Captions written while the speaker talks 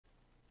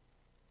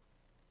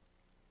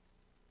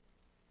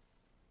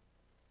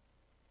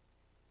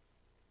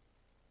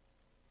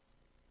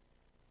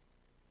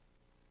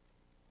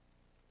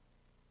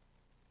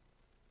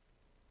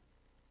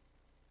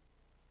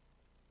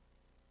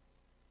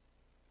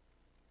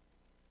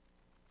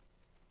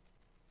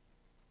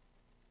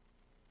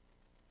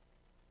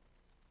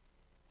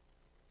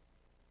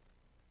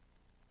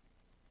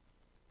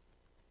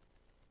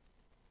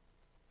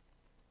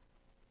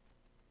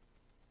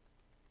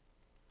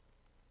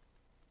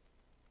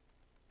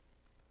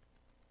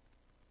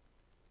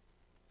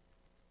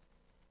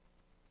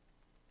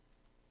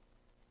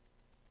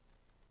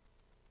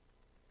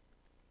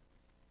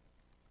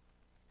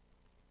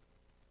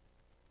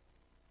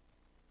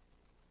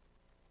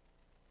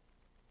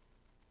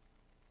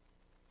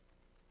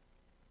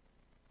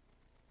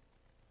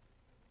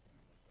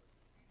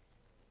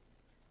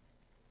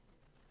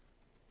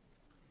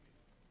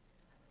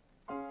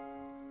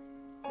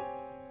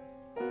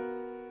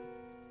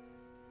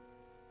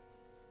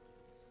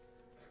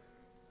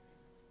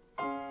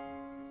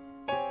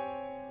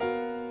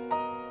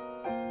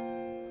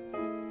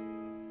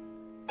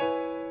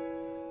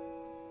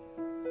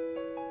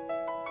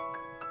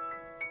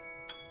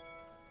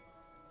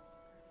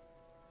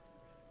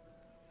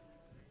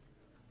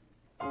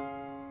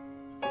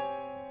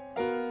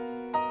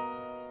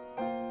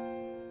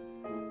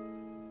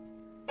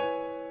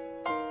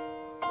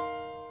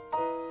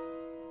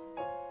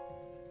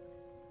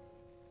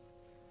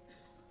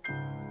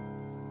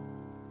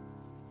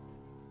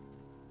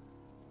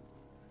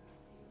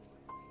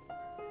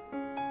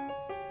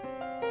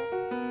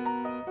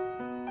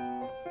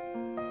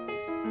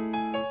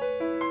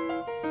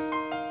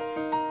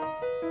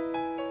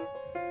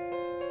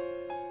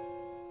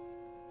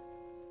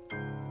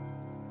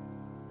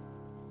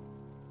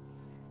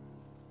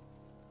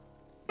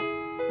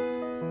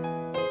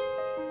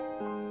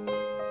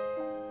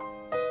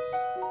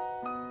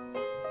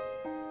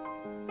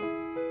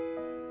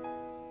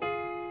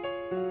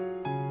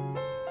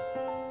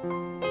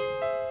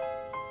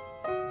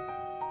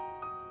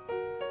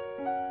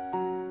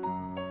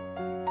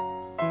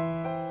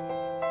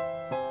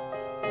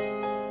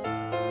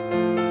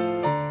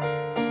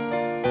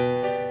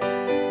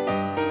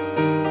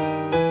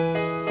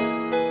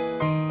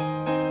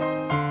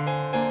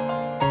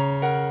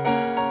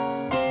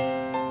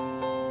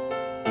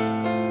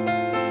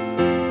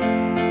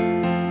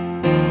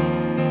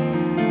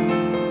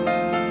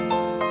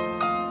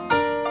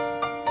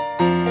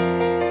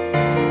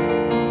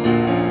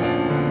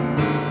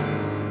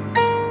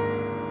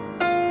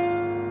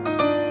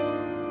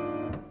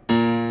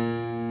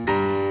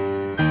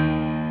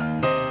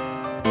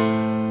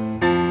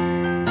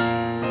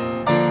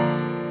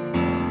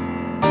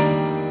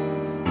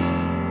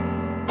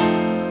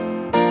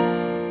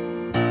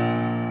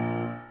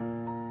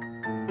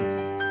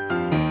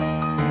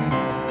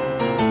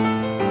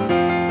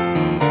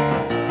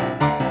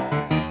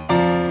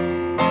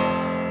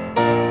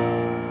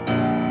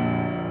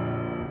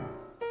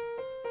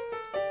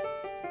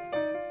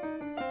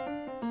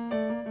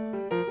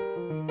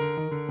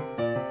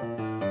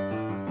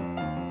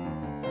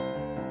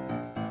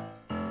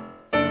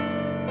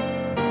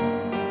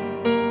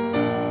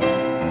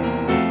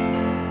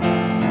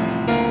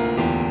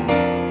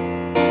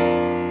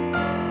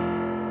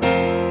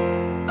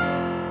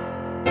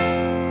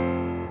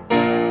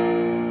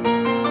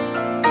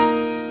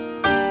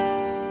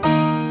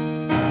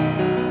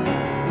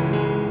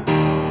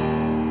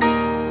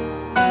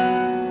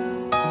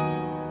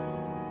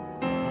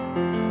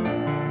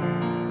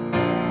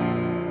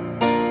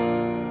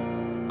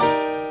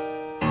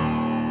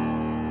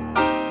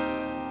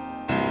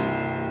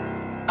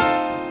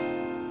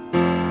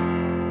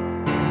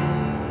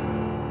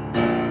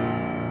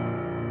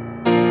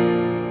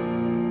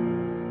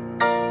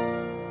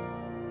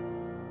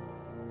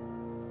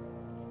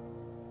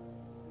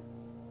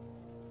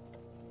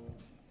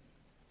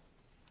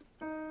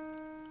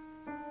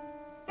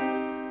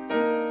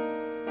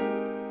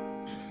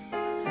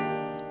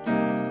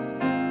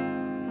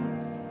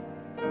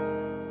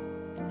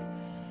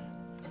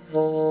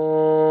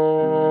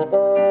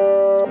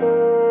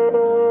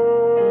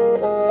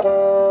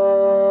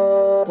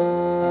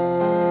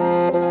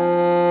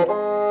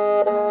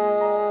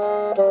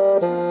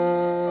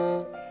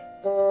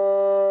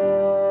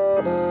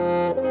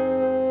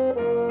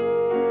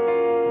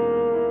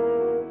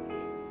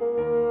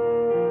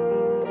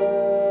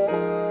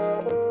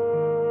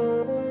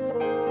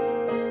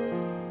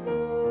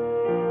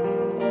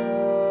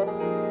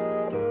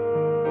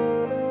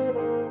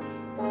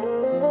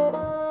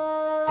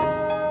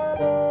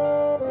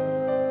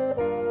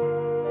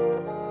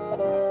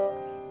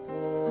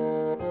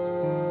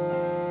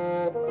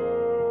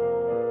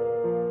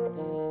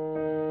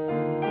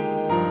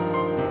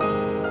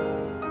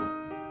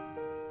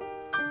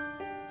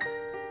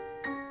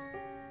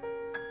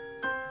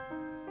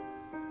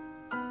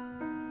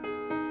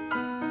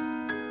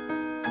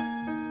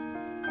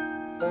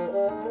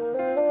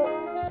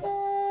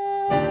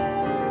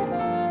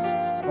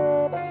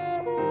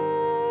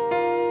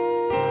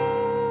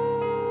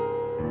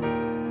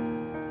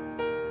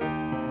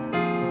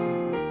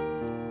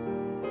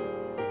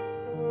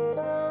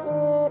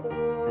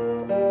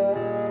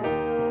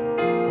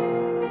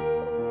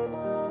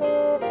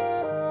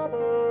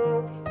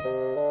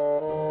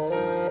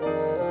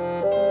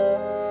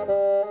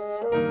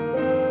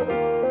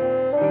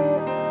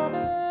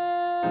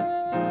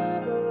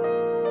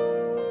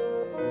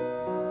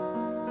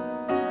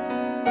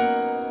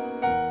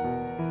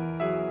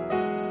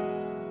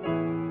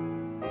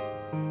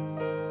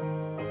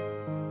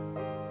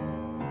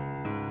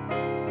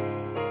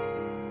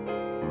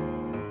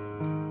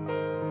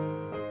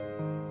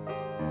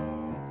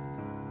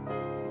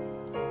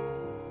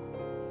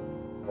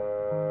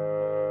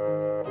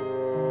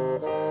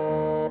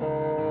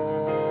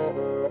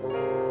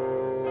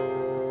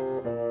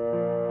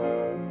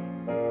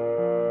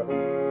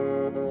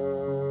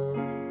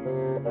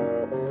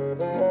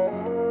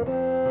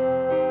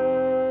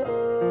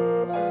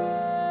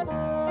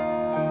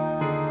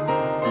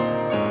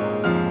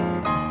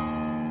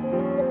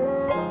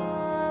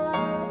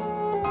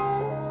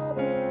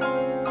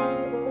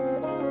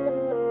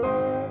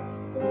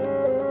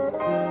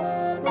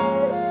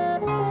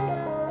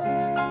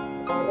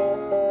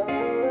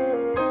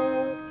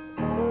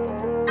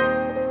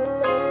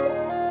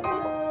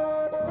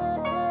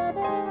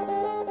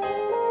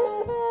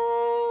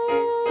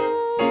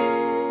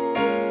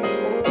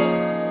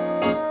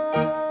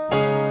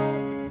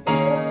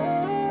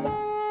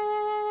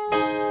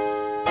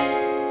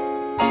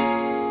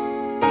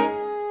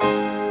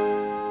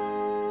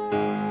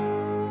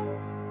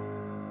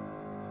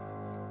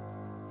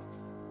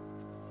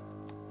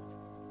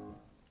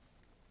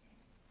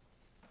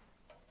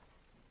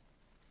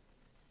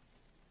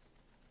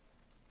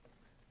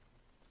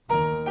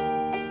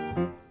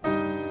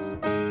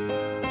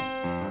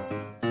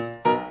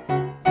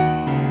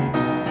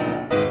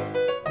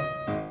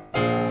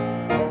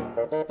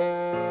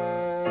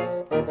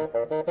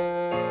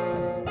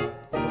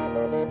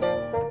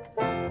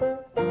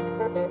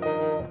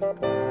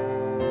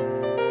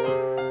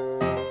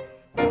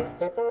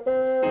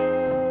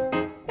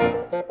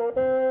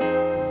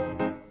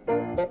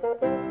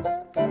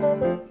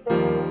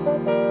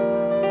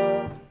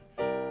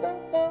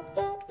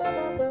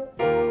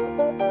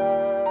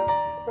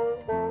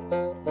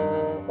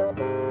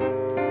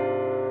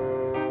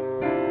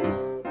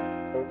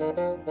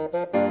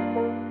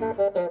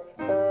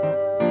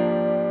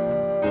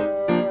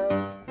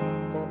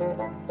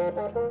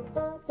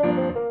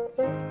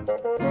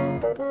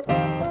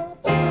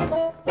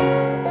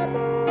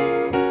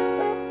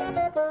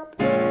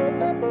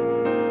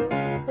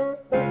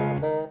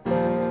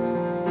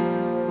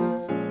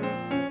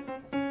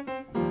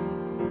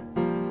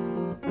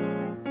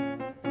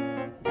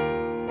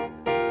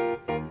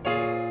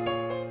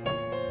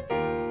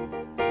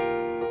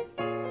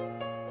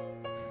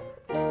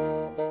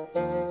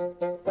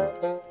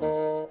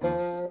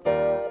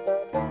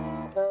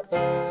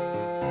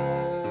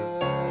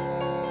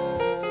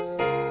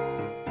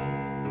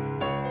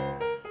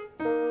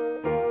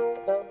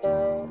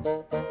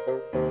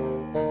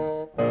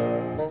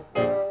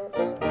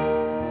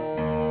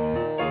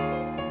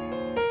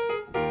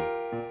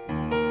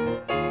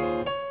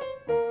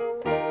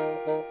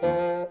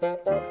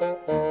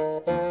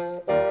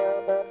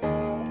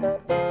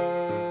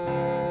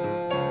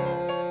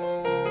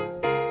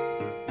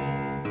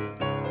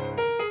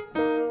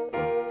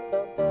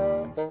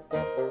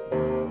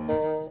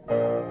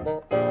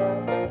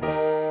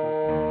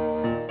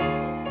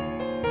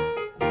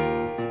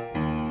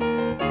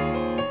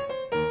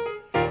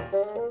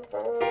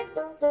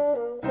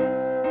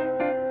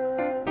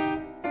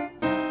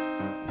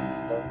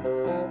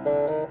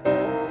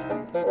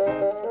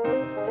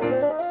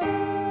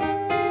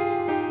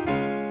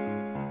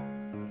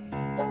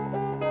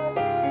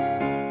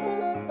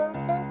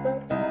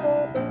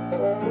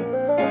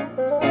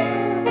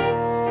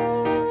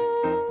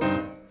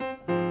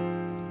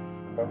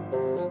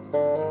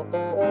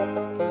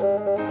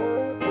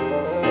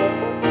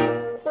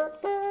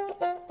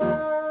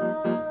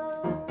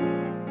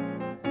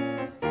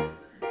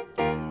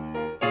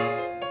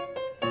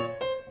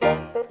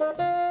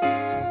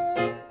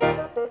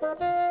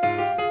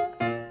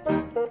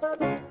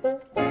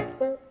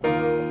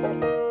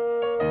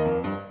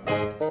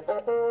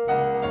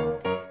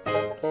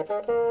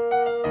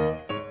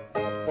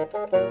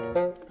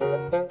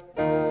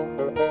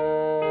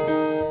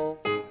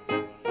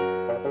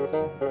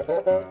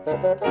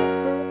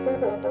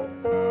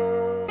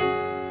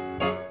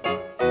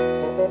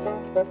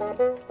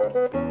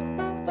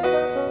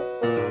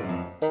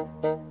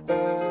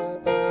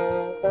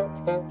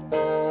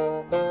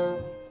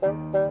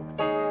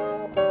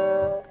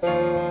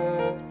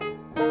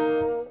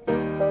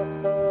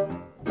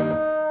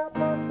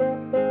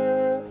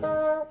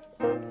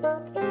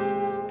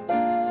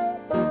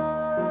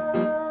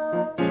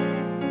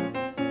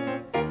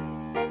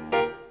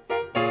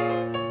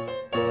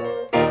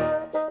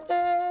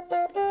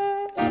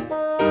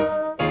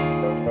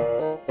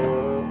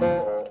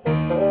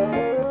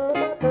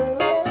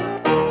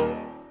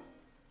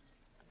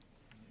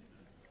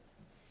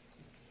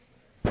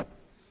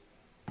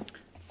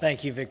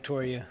Thank you,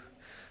 Victoria.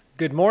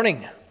 Good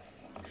morning.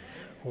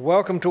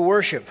 Welcome to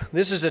worship.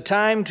 This is a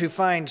time to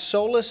find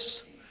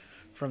solace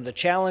from the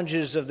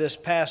challenges of this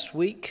past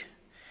week.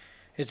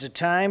 It's a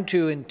time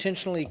to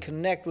intentionally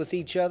connect with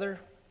each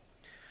other,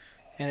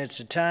 and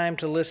it's a time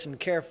to listen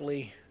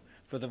carefully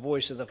for the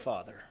voice of the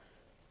Father.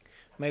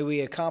 May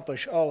we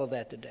accomplish all of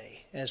that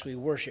today as we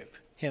worship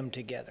Him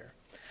together.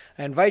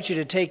 I invite you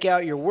to take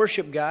out your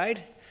worship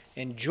guide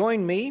and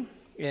join me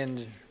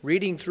in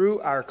reading through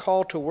our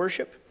call to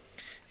worship.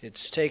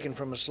 It's taken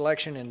from a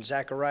selection in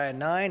Zechariah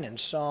 9 and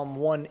Psalm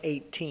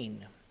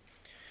 118.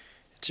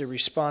 It's a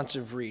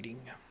responsive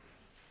reading.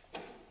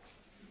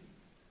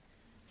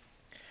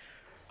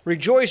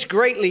 Rejoice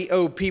greatly,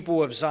 O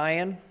people of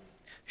Zion.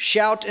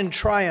 Shout in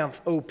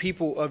triumph, O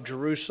people of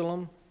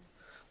Jerusalem.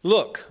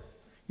 Look,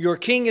 your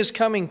king is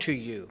coming to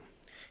you.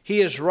 He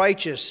is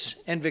righteous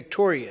and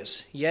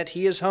victorious, yet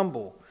he is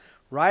humble,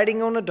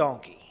 riding on a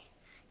donkey,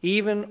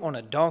 even on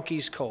a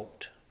donkey's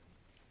colt.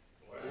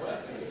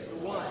 Blessed is the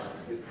one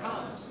who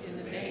comes in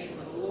the name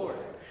of the Lord.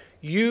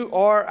 You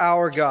are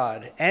our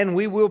God, and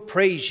we will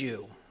praise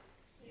you.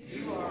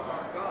 You are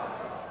our God,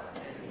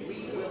 and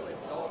we will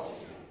exalt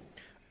you.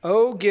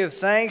 Oh, give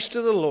thanks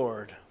to the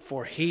Lord,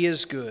 for he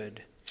is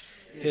good.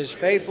 His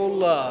faithful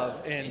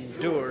love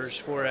endures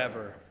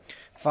forever.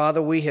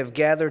 Father, we have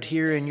gathered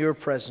here in your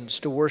presence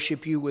to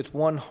worship you with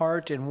one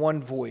heart and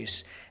one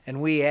voice,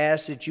 and we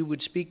ask that you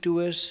would speak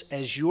to us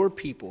as your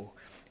people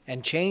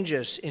and change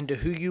us into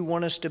who you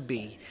want us to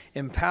be.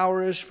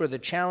 Empower us for the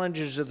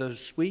challenges of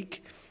this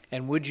week,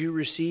 and would you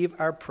receive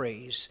our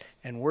praise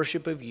and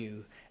worship of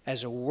you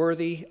as a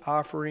worthy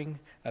offering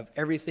of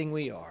everything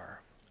we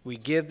are. We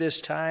give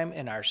this time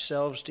and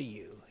ourselves to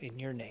you. In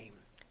your name,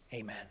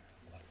 amen.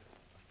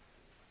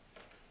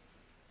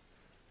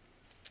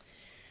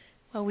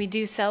 Well, we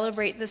do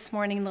celebrate this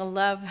morning the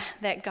love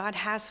that God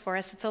has for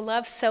us. It's a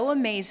love so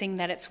amazing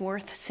that it's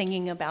worth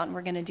singing about, and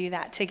we're going to do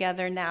that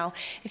together now.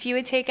 If you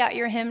would take out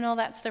your hymnal,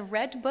 that's the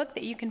red book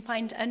that you can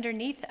find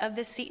underneath of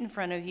the seat in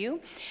front of you.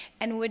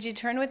 And would you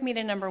turn with me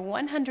to number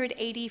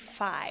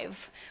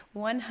 185?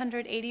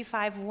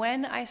 185,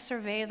 When I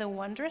Survey the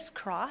Wondrous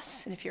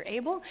Cross. And if you're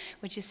able,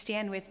 would you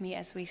stand with me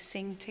as we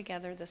sing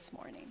together this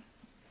morning?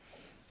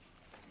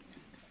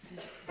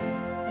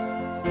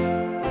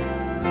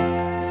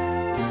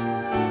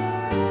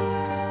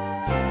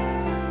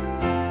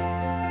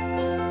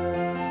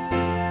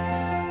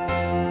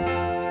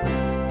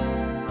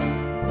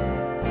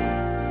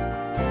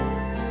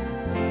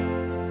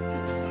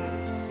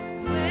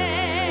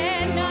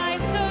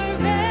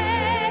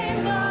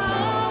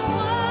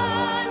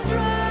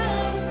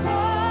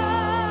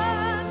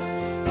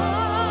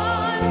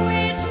 On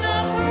which the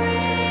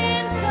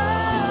Prince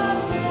of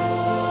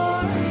Glory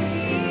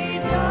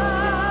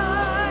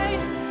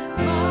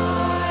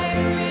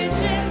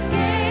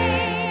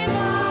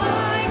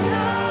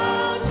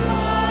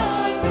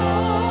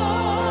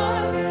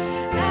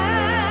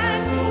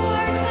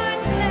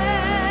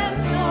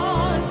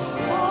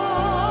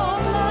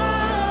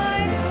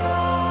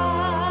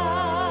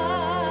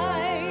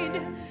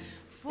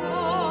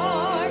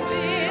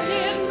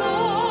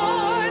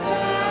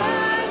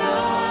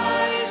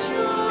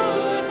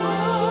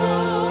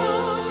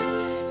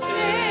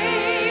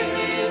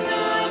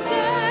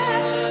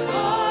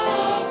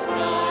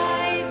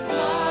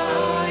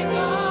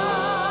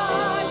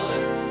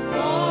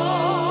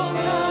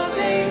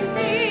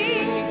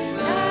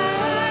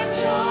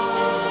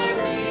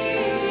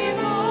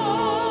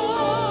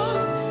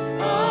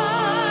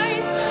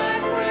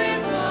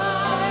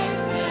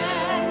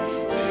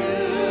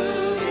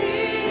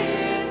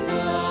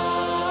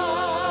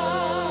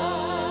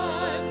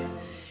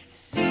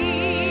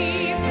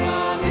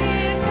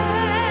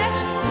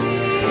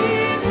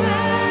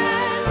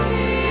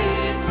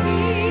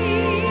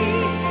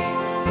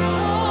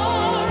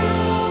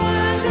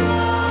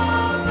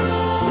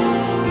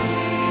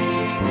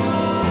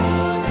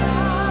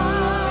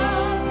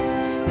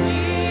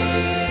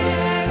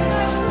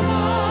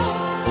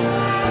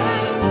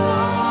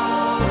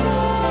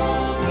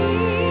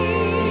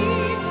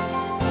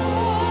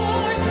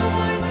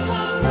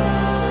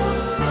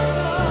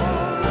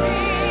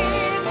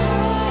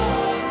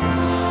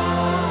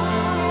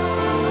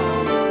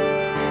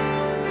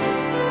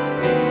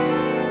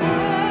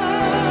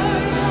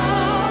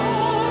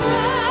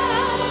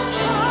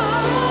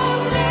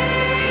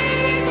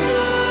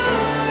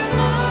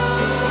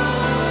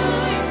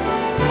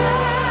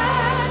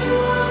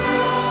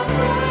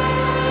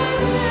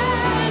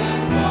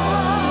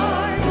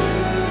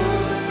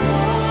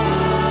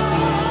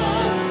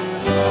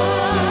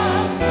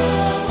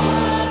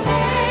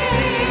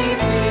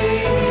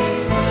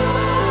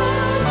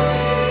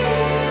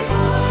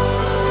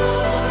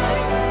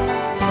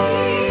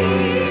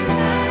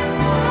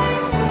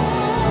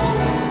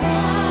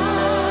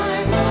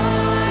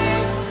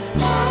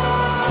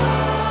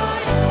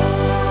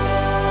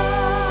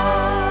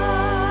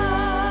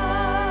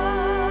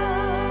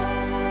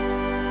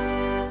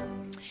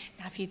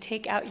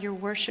take out your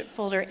worship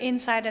folder,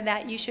 inside of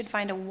that you should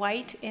find a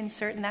white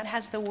insert, and that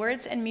has the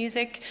words and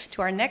music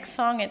to our next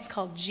song. It's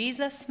called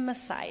Jesus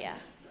Messiah.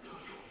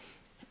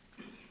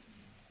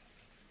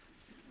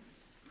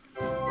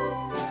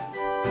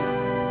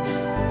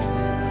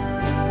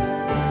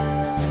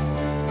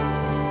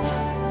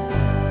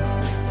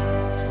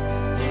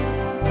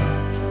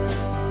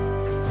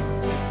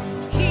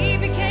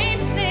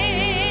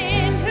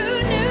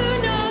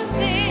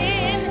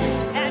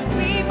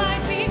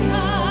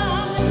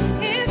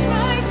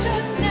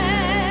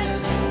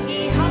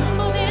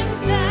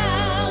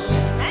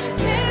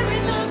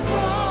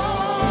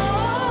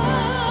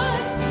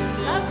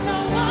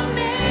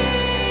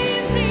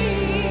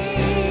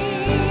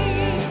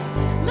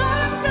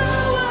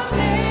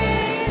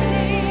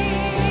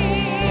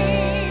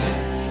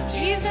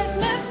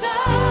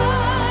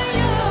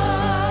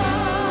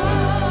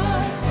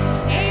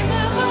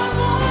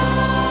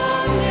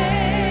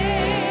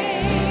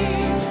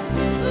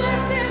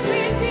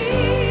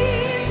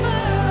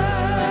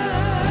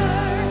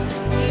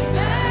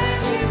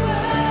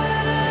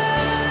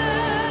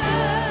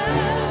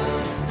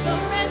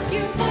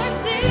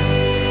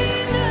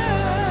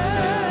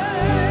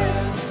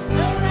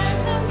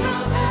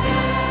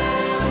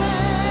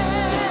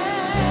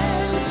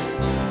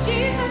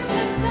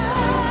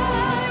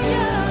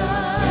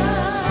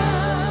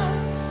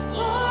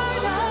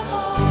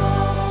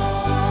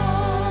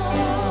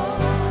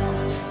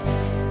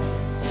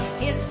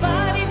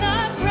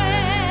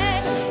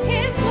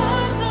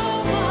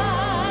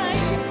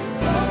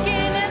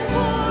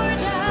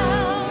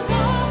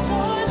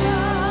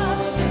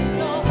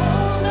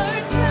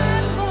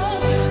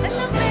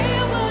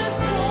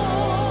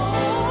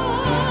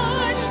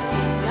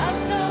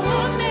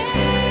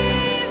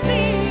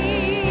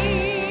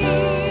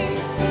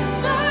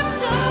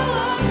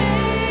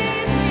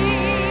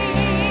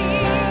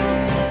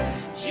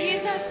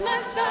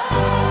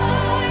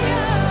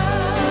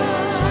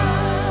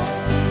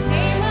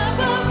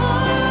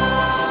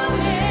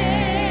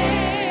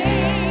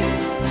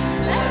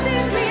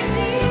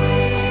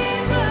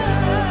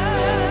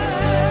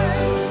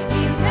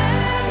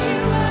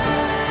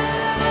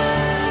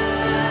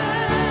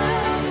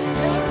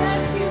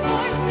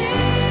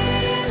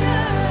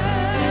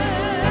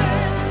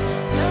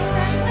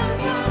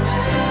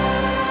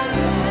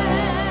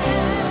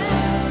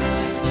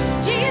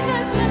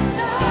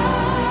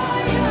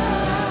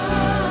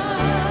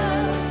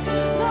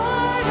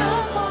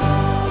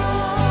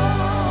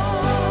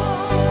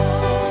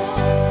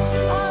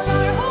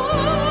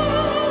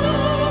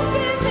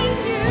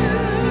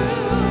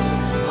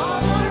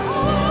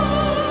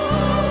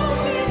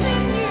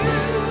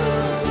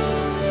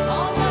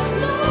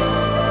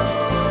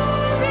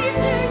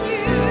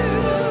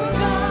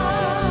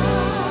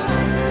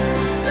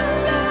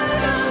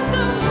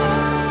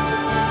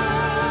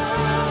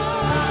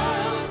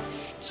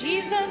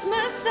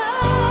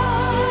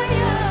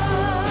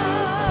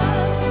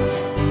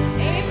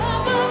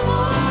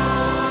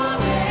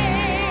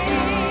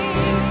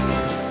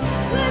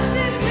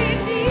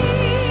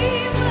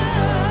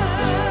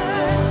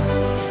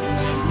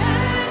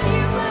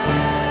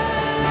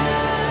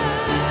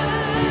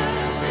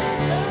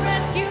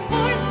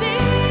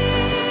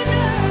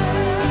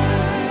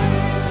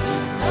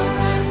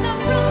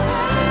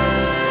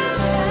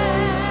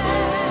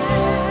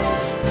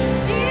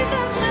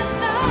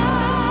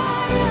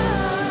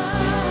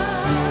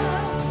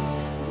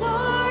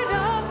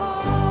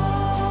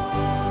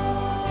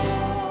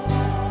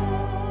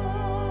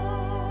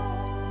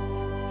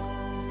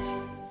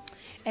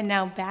 And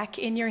now back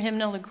in your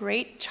hymnal, the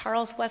great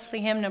Charles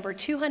Wesley hymn, number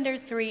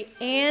 203,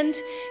 And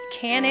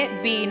Can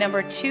It Be,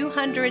 number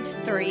 203.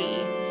 For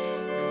me.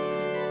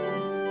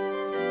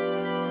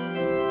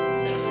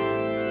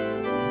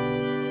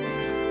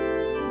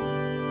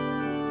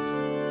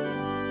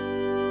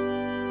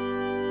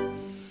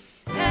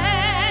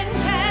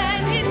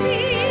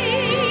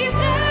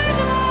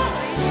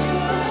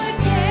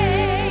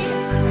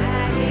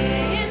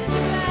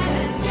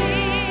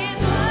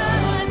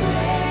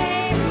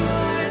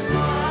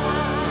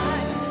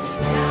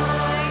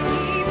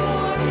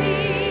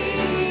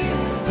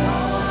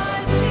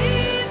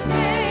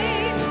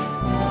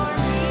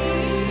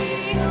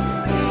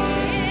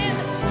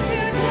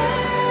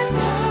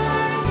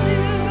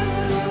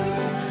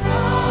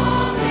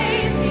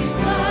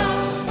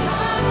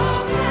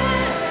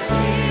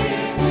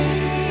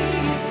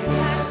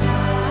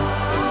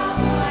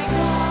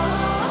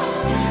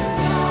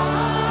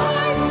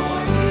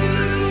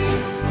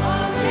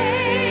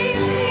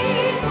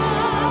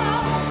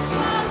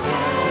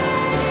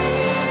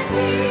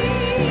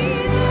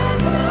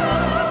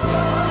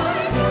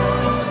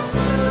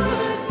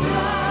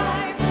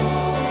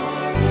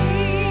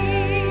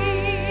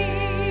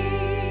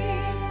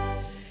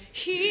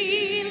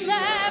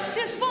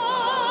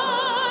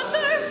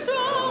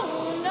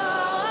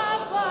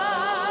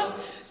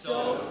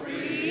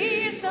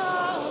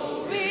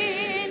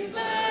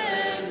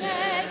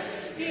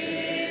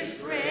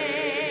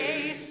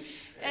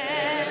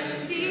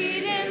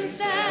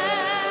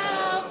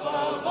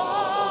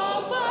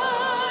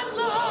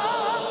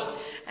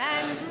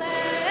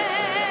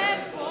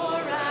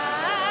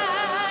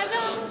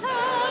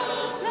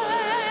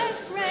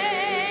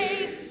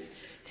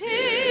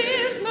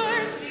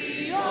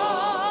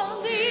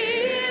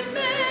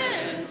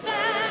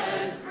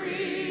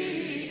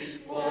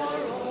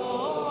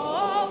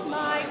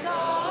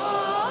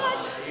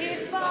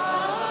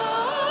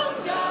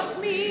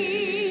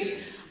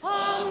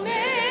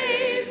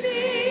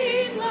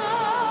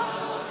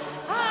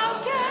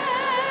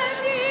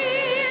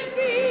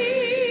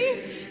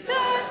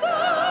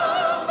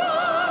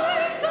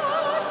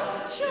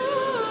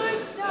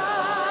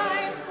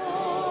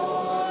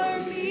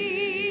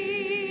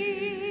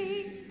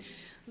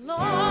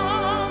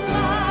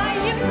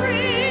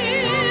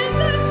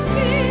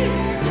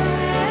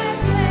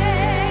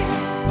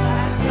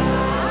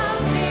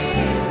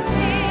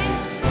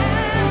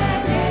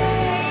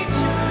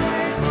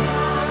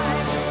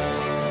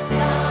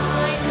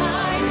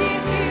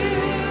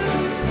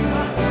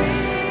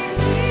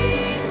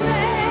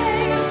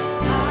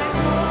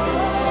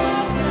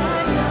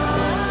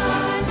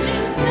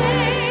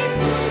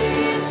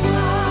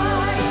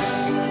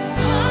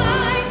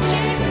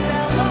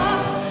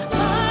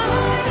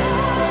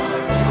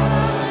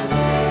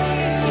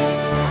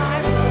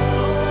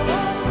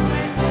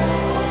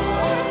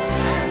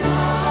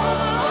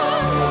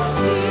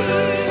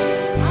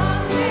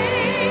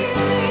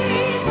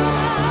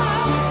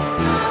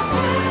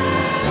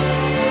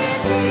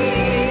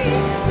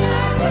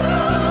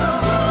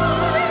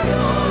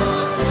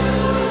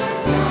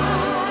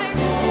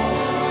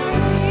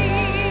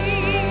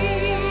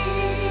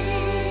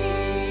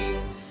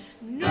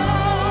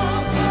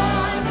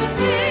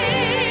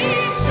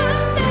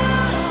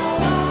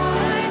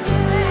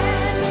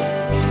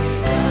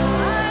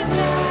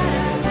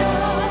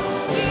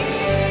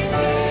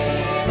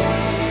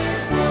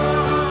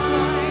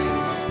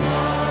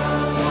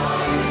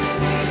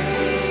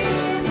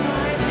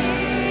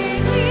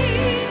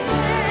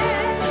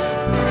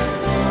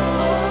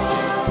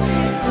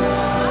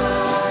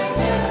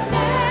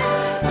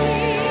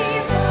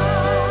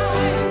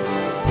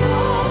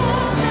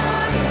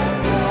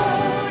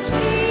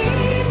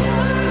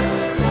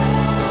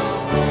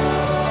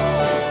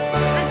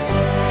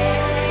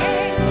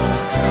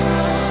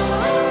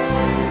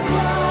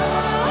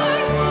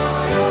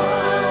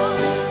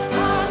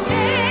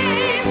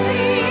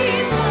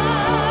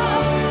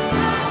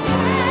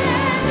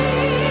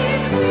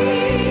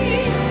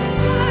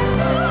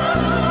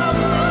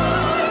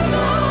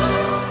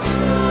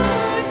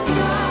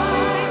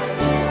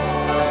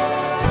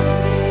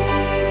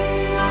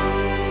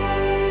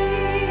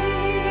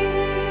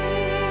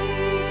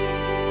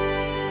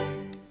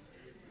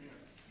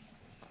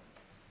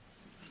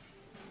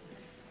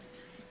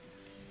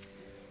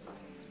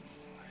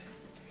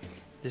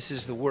 This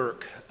is the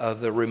work of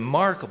the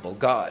remarkable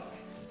God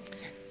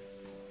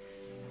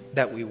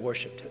that we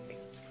worship today.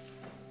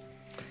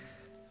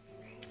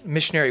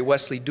 Missionary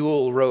Wesley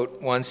Duell wrote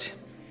once,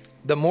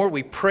 "The more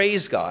we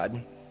praise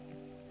God,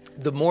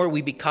 the more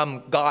we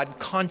become God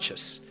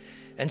conscious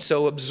and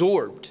so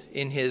absorbed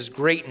in his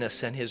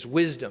greatness and his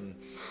wisdom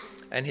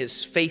and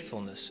his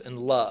faithfulness and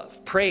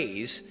love."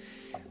 Praise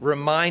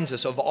reminds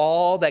us of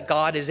all that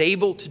God is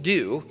able to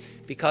do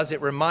because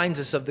it reminds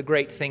us of the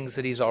great things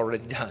that he's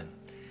already done.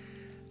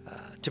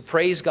 To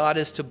praise God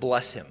is to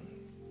bless him,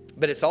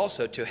 but it's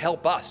also to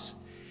help us.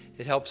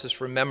 It helps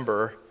us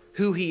remember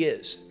who he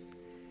is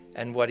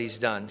and what he's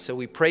done. So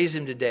we praise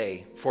him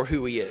today for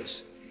who he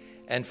is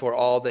and for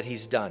all that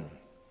he's done.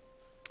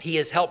 He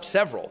has helped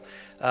several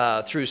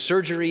through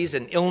surgeries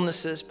and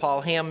illnesses.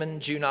 Paul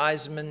Hammond, June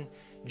Eisman,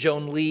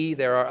 Joan Lee,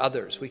 there are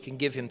others. We can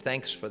give him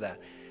thanks for that.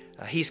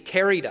 He's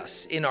carried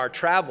us in our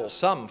travels,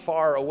 some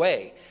far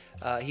away.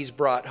 He's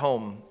brought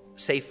home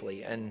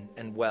safely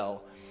and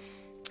well.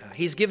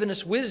 He's given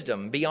us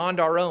wisdom beyond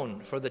our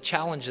own for the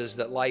challenges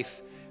that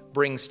life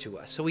brings to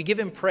us. So we give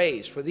him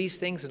praise for these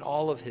things and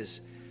all of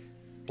his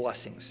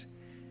blessings.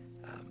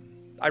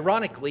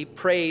 Ironically,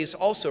 praise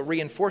also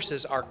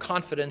reinforces our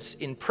confidence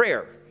in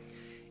prayer,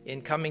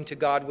 in coming to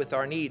God with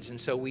our needs, and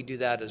so we do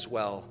that as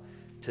well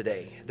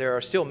today. There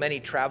are still many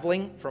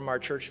traveling from our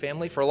church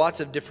family for lots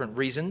of different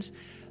reasons.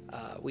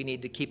 We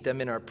need to keep them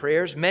in our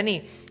prayers.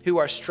 Many who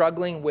are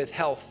struggling with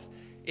health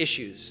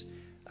issues.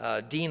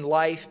 Dean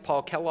Life,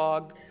 Paul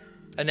Kellogg,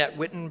 Annette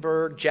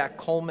Wittenberg, Jack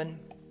Coleman.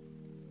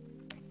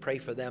 Pray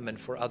for them and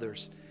for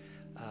others.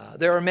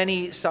 There are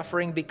many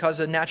suffering because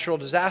of natural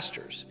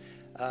disasters.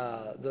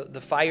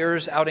 The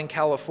fires out in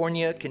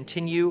California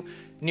continue.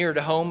 Near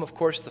to home, of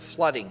course, the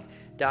flooding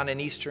down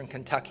in eastern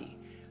Kentucky.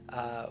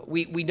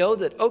 We know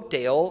that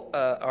Oakdale,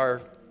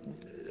 our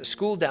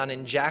school down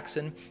in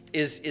Jackson,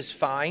 is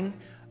fine.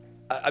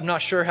 I'm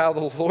not sure how the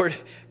Lord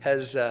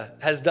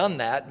has done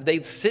that.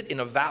 They sit in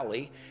a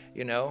valley,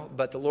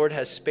 but the Lord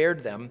has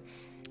spared them.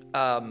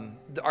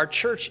 Our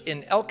church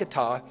in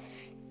Elkata,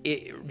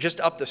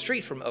 just up the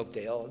street from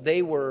Oakdale,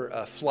 they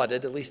were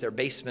flooded, at least their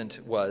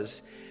basement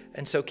was,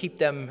 and so keep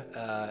them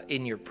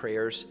in your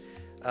prayers.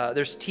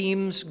 There's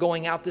teams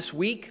going out this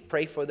week.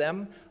 Pray for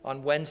them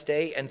on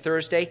Wednesday and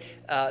Thursday.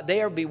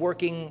 They will be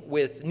working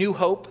with New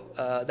Hope.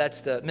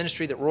 That's the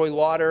ministry that Roy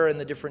Lauder and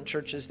the different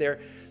churches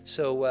there.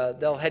 So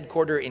they'll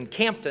headquarter in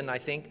Campton, I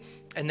think,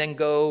 and then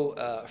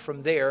go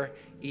from there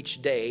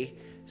each day.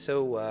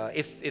 So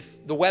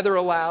if the weather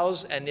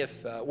allows and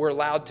if we're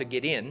allowed to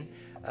get in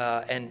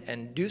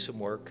and do some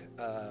work,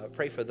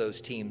 pray for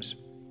those teams.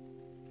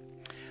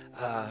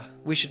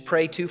 We should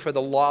pray, too, for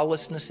the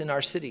lawlessness in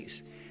our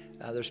cities.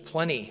 There's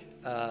plenty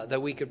that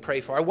we could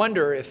pray for. I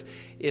wonder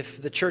if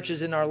the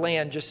churches in our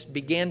land just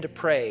began to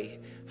pray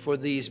for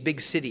these big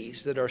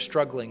cities that are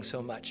struggling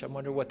so much. I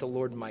wonder what the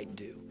Lord might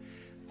do.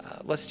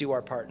 Let's do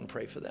our part and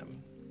pray for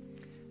them.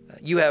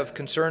 You have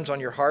concerns on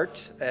your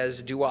heart,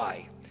 as do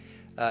I.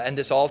 And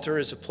this altar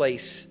is a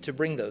place to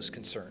bring those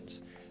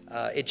concerns.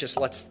 It just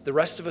lets the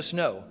rest of us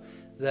know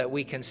that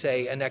we can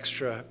say an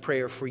extra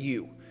prayer for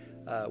you.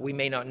 We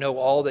may not know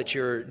all that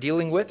you're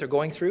dealing with or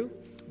going through,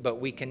 but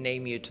we can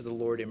name you to the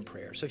Lord in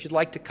prayer. So if you'd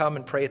like to come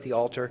and pray at the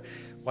altar,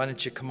 why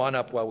don't you come on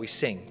up while we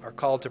sing? Our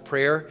call to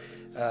prayer,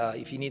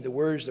 if you need the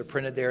words, they're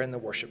printed there in the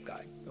worship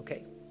guide.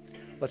 Okay?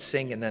 Let's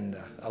sing, and then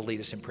I'll lead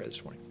us in prayer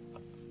this morning.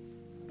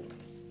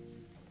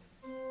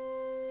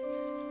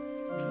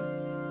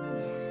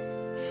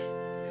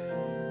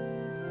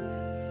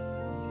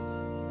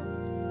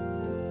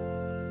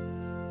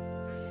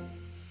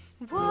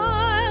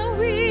 While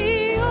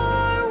we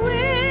are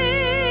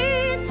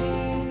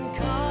waiting,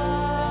 come.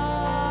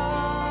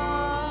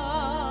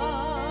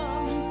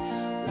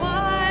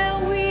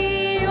 While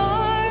we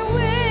are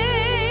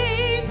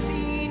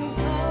waiting,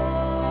 come.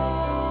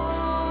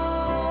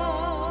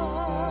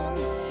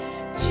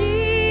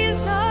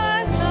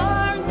 Jesus,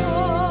 our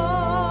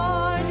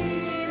Lord,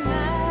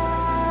 Emmanuel.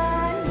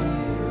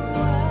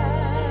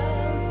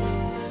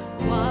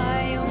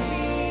 While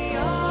we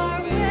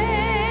are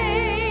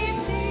waiting,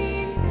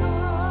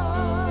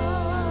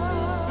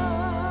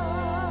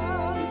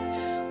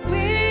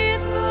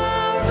 with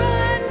power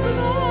and glory,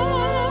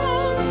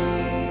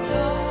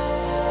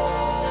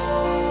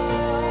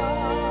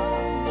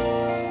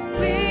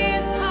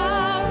 with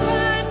power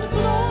and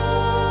glory,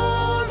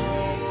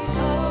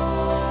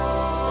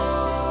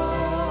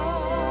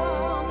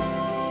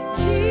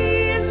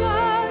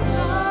 Jesus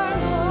our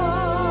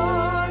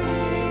Lord,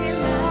 Emmanuel.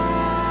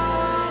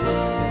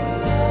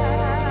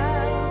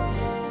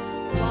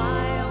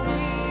 While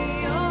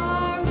we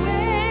are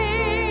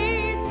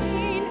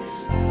waiting,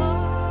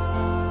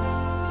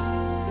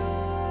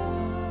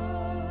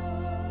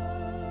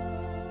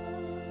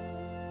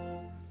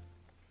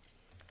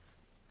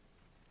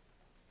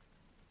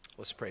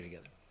 Let's pray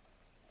together.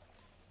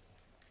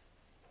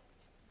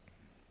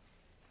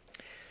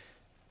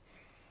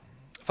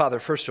 Father,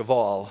 first of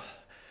all,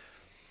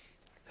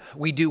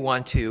 we do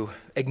want to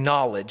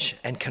acknowledge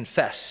and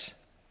confess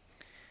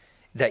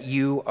that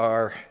you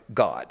are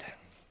God.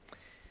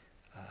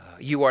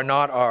 You are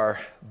not our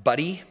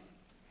buddy.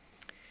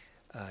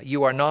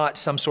 You are not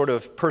some sort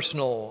of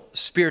personal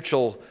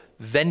spiritual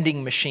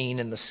vending machine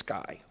in the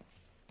sky.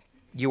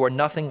 You are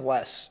nothing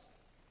less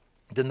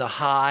than the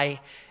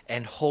high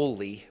and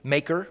holy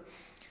maker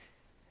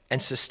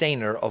and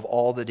sustainer of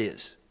all that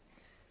is.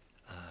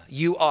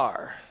 You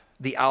are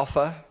the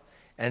Alpha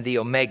and the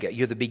Omega.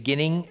 You're the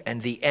beginning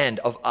and the end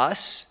of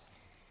us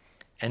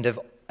and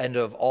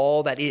of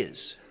all that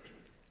is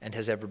and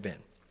has ever been.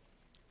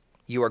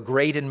 You are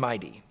great and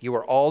mighty. You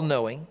are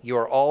all-knowing. You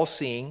are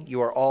all-seeing.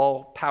 You are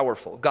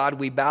all-powerful. God,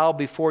 we bow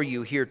before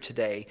you here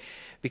today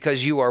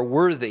because you are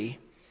worthy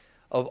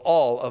of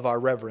all of our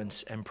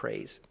reverence and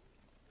praise.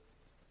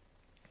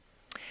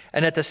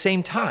 And at the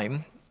same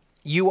time,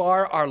 you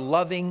are our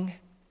loving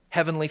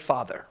Heavenly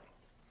Father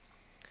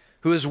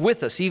who is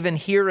with us even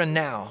here and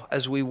now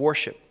as we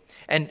worship,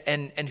 and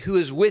who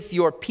is with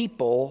your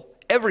people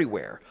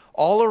everywhere,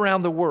 all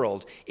around the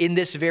world, in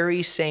this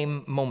very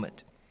same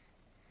moment.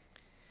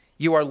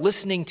 You are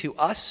listening to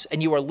us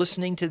and you are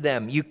listening to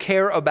them. You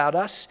care about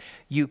us,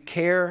 you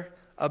care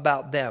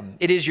about them.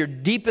 It is your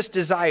deepest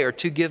desire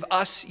to give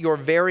us your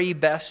very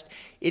best.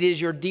 It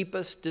is your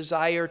deepest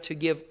desire to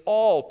give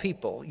all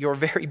people your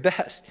very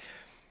best.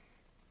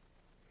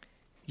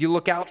 You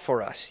look out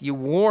for us. You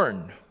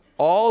warn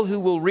all who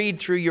will read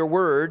through your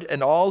word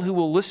and all who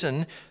will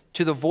listen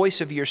to the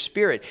voice of your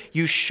Spirit.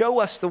 You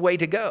show us the way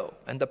to go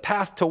and the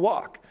path to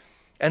walk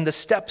and the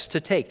steps to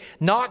take,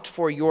 not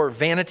for your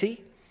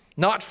vanity,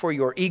 not for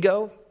your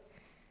ego,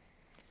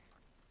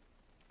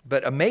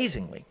 but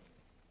amazingly,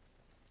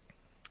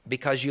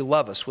 because you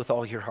love us with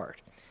all your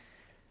heart.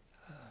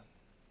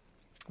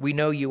 We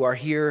know you are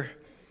here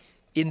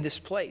in this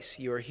place.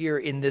 You are here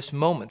in this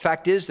moment.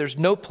 Fact is, there's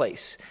no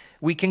place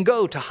we can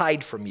go to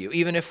hide from you,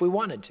 even if we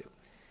wanted to.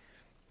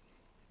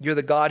 You're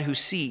the God who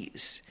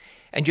sees,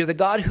 and you're the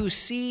God who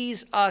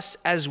sees us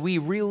as we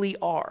really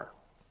are.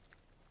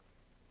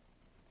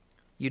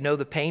 You know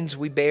the pains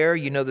we bear.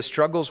 You know the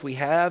struggles we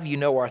have. You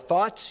know our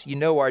thoughts. You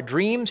know our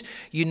dreams.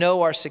 You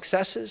know our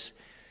successes.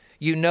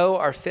 You know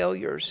our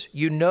failures.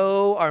 You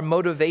know our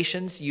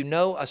motivations. You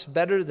know us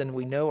better than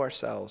we know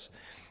ourselves.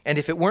 And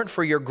if it weren't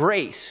for your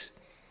grace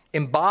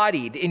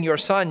embodied in your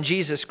Son,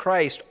 Jesus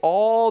Christ,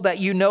 all that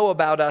you know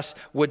about us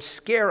would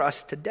scare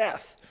us to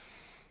death.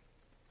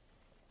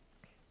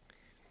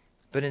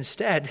 But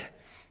instead,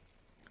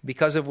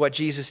 because of what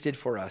Jesus did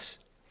for us,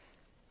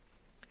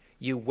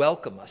 you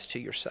welcome us to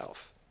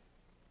yourself,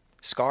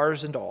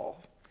 scars and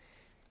all.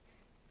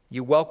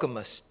 You welcome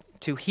us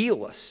to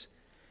heal us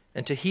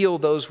and to heal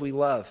those we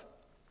love.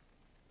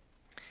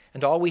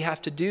 And all we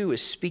have to do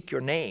is speak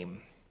your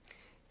name,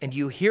 and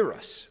you hear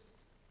us.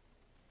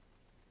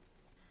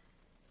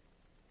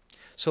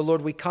 So,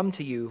 Lord, we come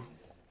to you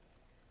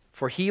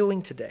for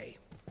healing today,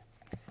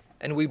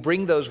 and we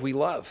bring those we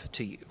love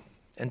to you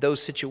and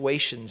those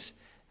situations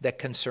that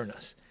concern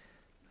us.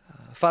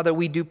 Father,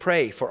 we do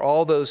pray for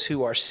all those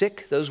who are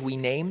sick, those we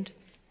named.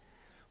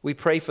 We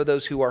pray for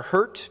those who are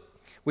hurt.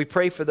 We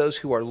pray for those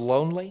who are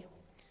lonely,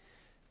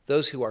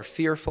 those who are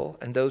fearful,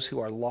 and those who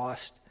are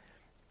lost.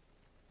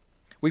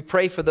 We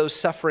pray for those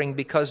suffering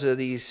because of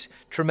these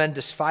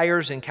tremendous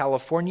fires in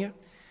California,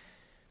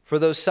 for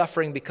those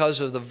suffering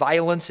because of the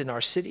violence in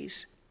our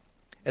cities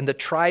and the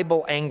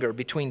tribal anger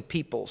between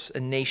peoples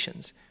and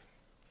nations.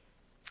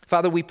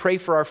 Father, we pray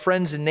for our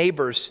friends and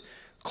neighbors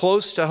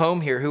close to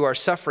home here who are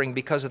suffering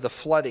because of the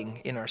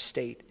flooding in our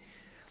state.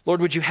 Lord,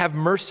 would you have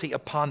mercy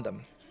upon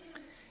them?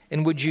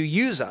 And would you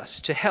use us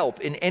to help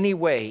in any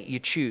way you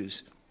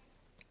choose?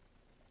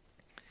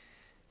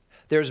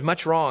 There's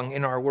much wrong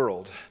in our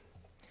world,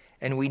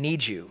 and we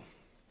need you.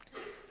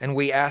 And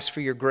we ask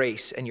for your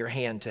grace and your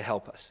hand to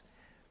help us.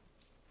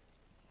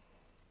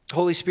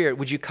 Holy Spirit,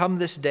 would you come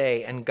this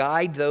day and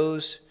guide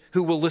those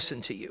who will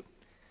listen to you?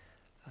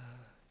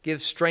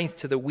 Give strength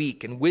to the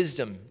weak and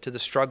wisdom to the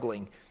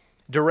struggling,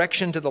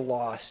 direction to the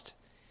lost,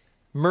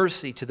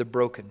 mercy to the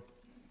broken.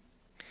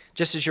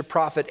 Just as your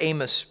prophet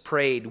Amos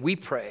prayed, we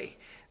pray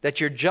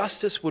that your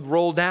justice would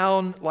roll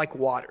down like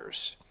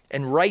waters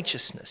and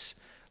righteousness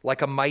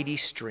like a mighty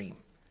stream.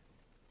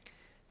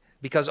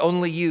 Because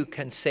only you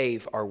can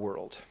save our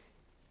world.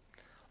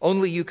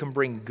 Only you can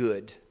bring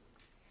good.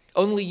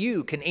 Only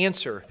you can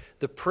answer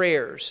the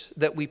prayers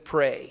that we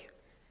pray.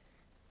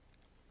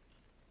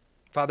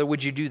 Father,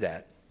 would you do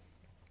that?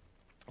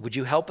 Would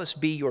you help us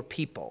be your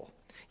people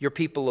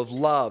of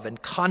love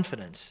and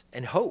confidence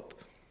and hope,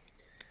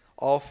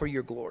 all for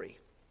your glory?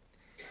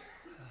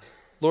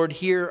 Lord,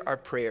 hear our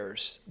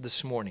prayers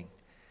this morning.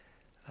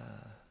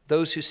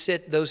 Those who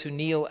sit, those who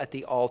kneel at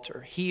the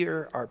altar,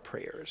 hear our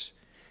prayers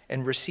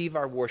and receive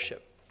our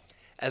worship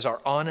as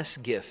our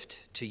honest gift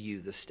to you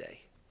this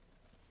day.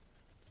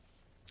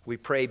 We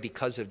pray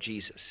because of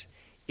Jesus,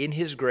 in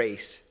his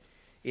grace,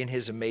 in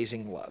his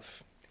amazing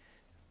love.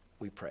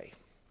 We pray.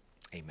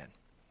 Amen.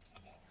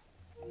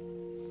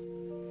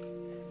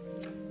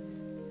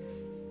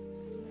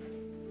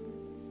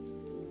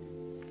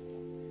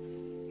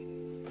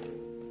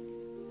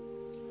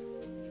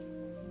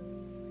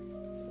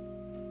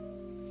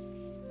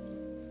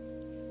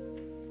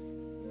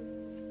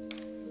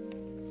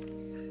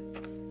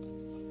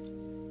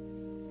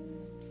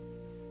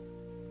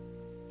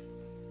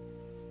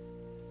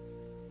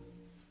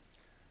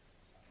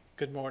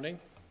 Good morning.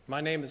 My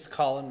name is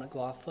Colin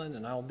McLaughlin,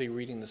 and I will be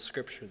reading the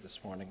scripture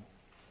this morning.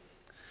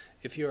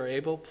 If you are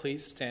able,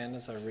 please stand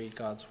as I read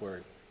God's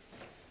word.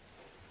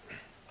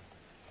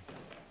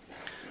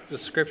 The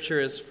scripture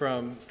is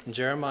from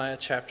Jeremiah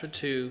chapter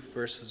 2,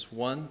 verses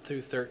 1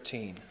 through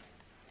 13.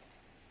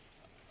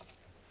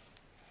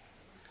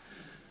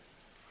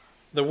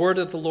 The word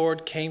of the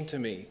Lord came to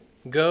me.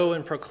 Go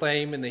and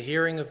proclaim in the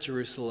hearing of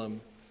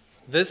Jerusalem,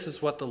 this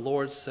is what the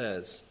Lord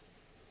says.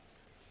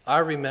 I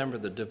remember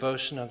the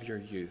devotion of your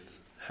youth,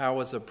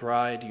 how as a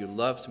bride you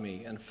loved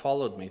me and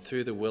followed me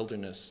through the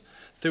wilderness,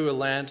 through a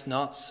land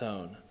not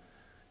sown.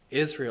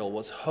 Israel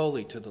was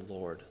holy to the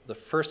Lord, the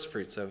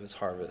firstfruits of his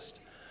harvest.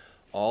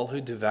 All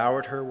who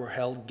devoured her were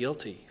held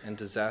guilty, and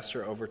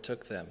disaster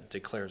overtook them,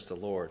 declares the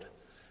Lord.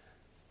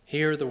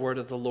 Hear the word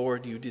of the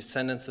Lord, you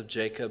descendants of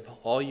Jacob,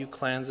 all you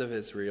clans of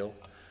Israel.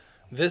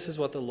 This is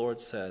what the Lord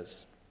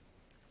says.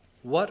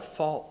 What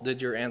fault did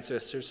your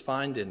ancestors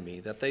find in me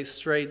that they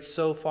strayed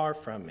so far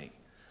from me?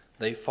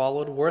 They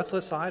followed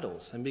worthless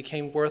idols and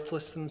became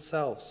worthless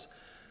themselves.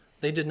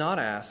 They did not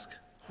ask,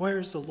 where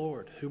is the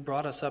Lord who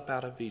brought us up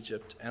out of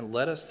Egypt and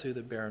led us through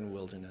the barren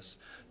wilderness,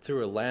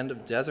 through a land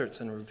of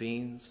deserts and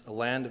ravines, a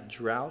land of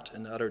drought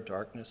and utter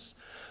darkness,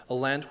 a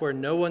land where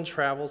no one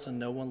travels and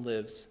no one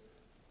lives?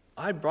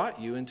 I brought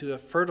you into a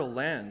fertile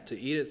land to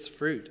eat its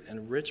fruit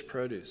and rich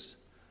produce.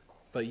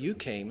 But you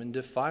came and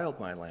defiled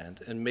my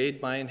land and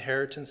made my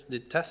inheritance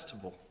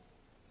detestable.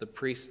 The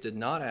priests did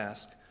not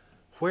ask,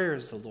 where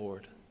is the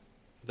Lord?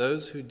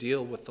 Those who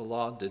deal with the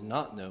law did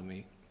not know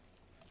me.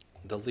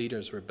 The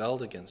leaders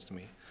rebelled against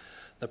me.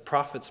 The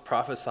prophets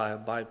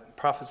prophesied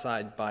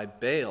by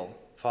Baal,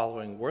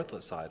 following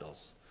worthless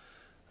idols.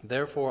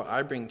 Therefore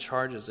I bring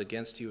charges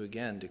against you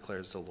again,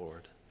 declares the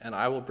Lord, and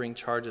I will bring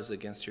charges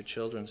against your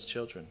children's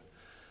children.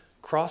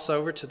 Cross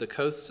over to the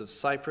coasts of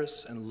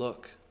Cyprus and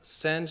look.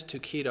 Send to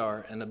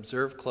Kedar and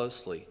observe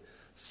closely.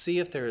 See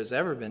if there has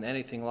ever been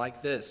anything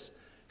like this.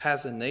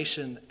 Has a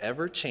nation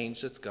ever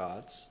changed its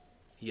gods?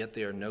 Yet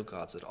they are no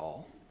gods at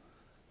all.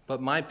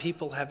 But my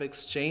people have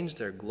exchanged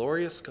their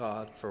glorious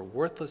God for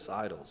worthless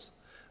idols.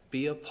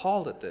 Be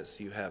appalled at this,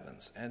 you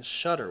heavens, and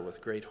shudder with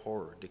great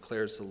horror,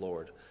 declares the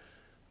Lord.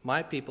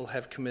 My people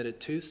have committed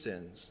two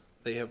sins.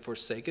 They have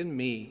forsaken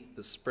me,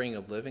 the spring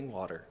of living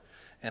water,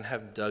 and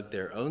have dug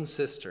their own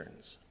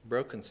cisterns,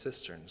 broken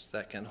cisterns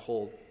that can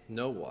hold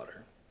no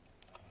water.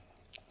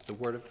 The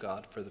word of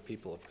God for the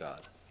people of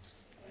God.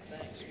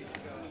 Thanks be to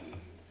God.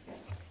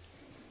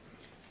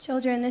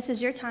 Children, this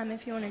is your time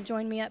if you want to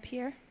join me up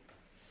here.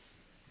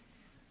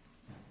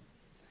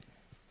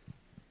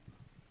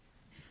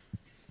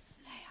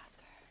 Hey,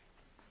 Oscar.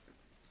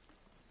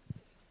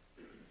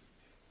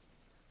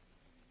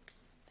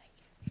 Thank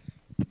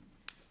you.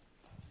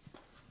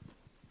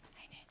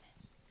 Hey, Nathan.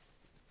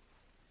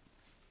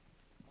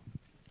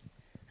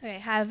 Okay,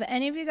 have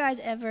any of you guys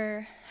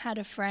ever had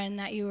a friend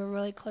that you were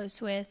really close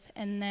with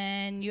and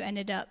then you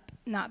ended up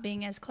not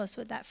being as close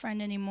with that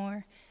friend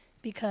anymore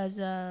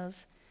because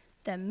of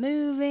them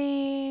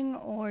moving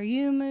or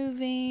you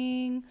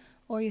moving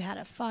or you had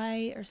a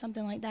fight or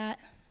something like that?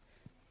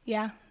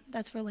 Yeah,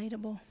 that's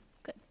relatable.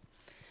 Good.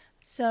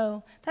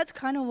 So that's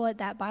kind of what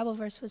that Bible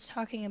verse was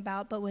talking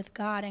about, but with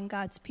God and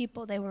God's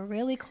people. They were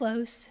really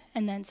close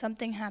and then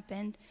something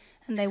happened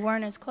and they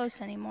weren't as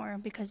close anymore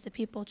because the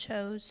people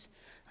chose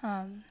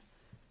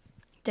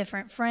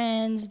different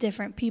friends,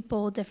 different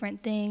people,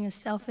 different things,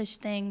 selfish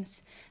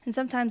things. And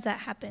sometimes that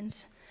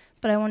happens.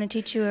 But I want to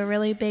teach you a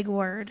really big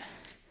word.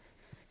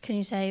 Can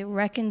you say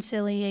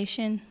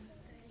reconciliation?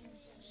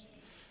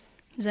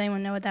 Does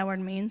anyone know what that word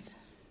means?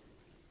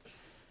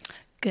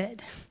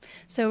 Good.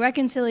 So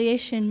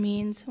reconciliation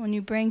means when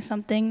you bring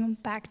something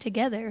back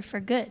together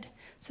for good.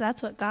 So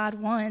that's what God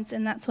wants,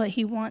 and that's what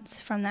he wants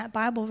from that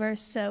Bible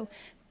verse. So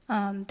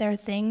there are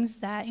things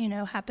that,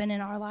 happen in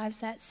our lives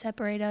that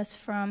separate us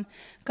from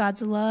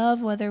God's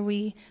love, whether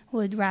we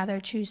would rather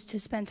choose to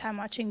spend time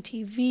watching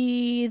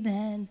TV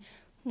than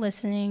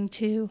listening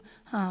to,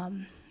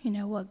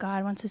 what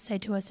God wants to say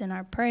to us in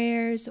our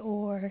prayers,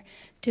 or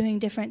doing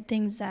different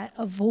things that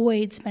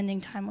avoid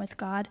spending time with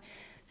God.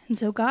 And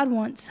so God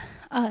wants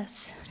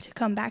us to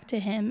come back to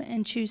him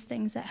and choose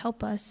things that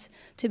help us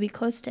to be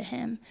close to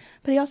him.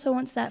 But he also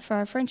wants that for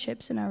our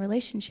friendships and our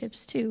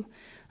relationships too.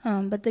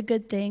 But the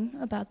good thing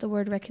about the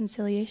word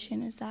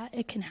reconciliation is that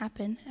it can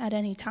happen at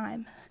any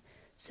time.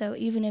 So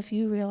even if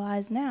you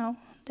realize now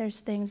there's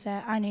things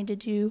that I need to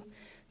do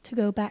to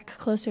go back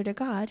closer to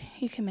God,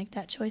 you can make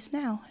that choice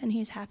now, and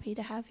he's happy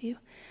to have you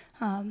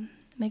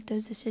make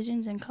those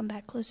decisions and come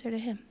back closer to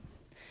him.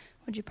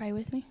 Would you pray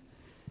with me?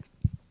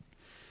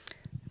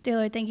 Dear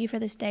Lord, thank you for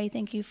this day.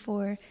 Thank you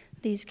for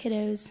these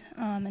kiddos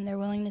and their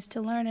willingness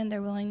to learn and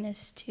their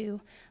willingness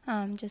to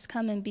just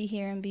come and be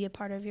here and be a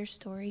part of your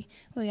story.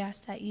 We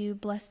ask that you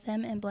bless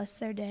them and bless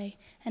their day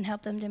and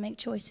help them to make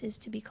choices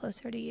to be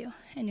closer to you.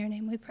 In your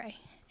name we pray.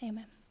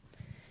 Amen.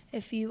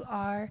 If you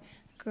are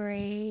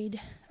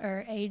grade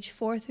or age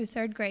 4 through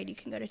 3rd grade, you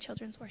can go to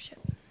children's worship.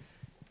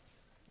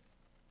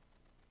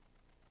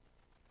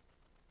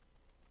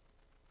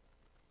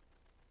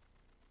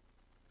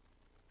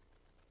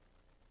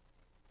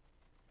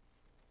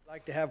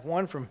 Like to have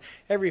one from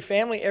every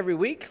family every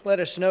week. Let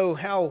us know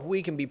how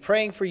we can be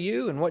praying for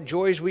you and what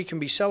joys we can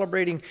be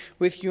celebrating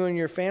with you and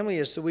your family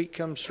as the week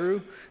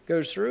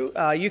goes through.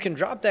 You can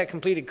drop that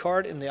completed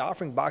card in the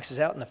offering boxes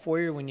out in the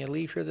foyer when you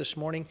leave here this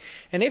morning.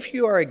 And if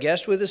you are a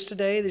guest with us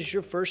today, this is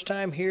your first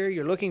time here,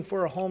 you're looking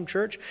for a home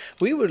church,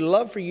 we would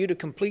love for you to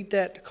complete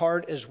that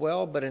card as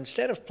well. But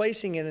instead of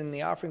placing it in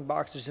the offering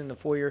boxes in the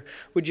foyer,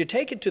 would you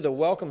take it to the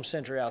Welcome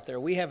Center out there?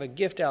 We have a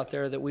gift out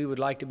there that we would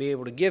like to be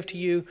able to give to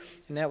you,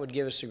 and that would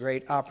give us a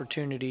great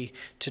opportunity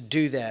to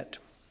do that.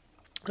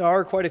 There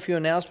are quite a few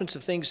announcements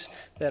of things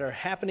that are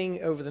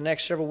happening over the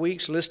next several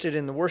weeks listed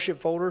in the worship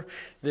folder.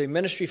 The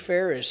ministry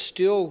fair is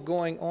still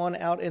going on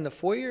out in the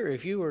foyer.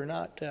 If you are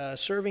not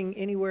serving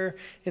anywhere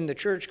in the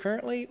church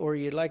currently, or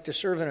you'd like to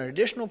serve in an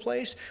additional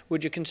place,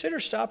 would you consider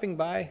stopping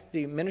by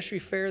the ministry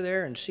fair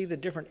there and see the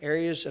different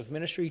areas of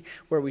ministry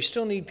where we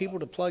still need people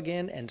to plug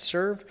in and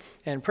serve,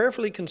 and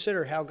prayerfully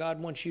consider how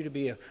God wants you to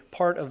be a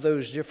part of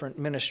those different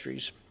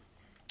ministries.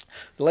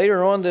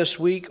 Later on this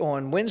week,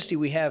 on Wednesday,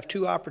 we have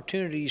two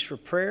opportunities for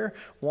prayer.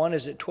 One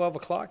is at 12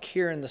 o'clock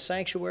here in the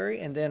sanctuary,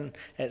 and then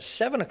at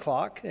 7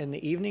 o'clock in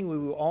the evening, we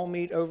will all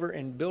meet over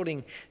in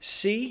Building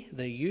C.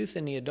 The youth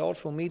and the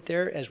adults will meet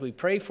there as we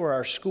pray for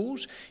our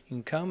schools. You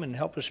can come and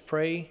help us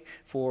pray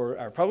for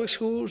our public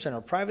schools and our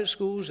private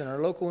schools and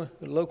our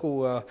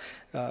local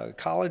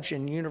college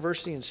and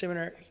university and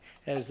seminary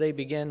as they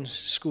begin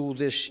school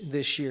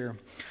this year.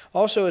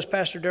 Also, as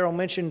Pastor Darrell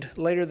mentioned,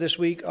 later this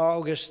week,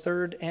 August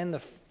 3rd and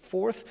the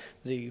 4th,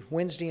 the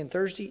Wednesday and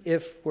Thursday,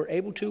 if we're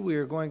able to, we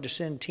are going to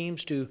send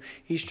teams to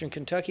Eastern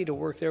Kentucky to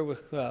work there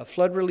with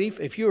flood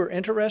relief. If you are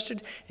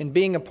interested in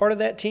being a part of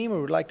that team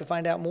or would like to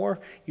find out more,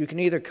 you can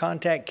either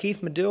contact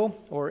Keith Medill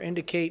or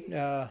indicate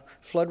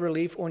flood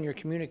relief on your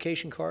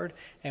communication card,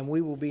 and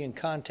we will be in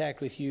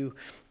contact with you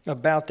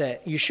about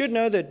that. You should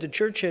know that the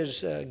church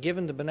has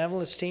given, the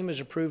benevolence team has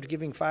approved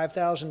giving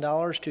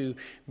 $5,000 to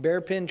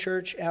Bearpin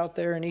Church out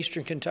there in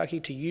Eastern Kentucky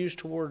to use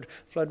toward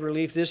flood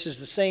relief. This is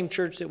the same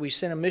church that we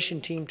sent a mission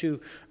team to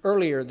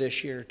earlier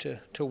this year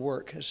to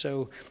work.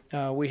 So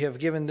we have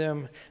given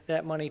them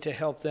that money to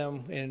help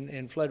them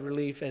in flood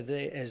relief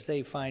as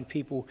they find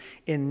people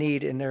in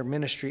need in their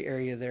ministry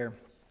area there.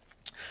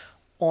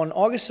 On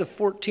August the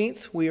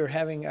 14th, we are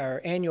having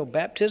our annual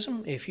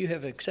baptism. If you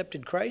have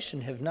accepted Christ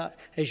and have not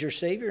as your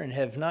Savior and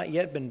have not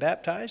yet been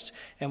baptized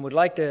and would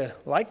like to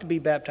be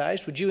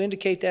baptized, would you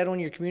indicate that on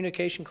your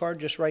communication card?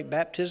 Just write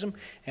baptism,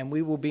 and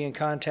we will be in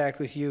contact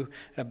with you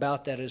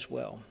about that as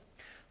well.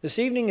 This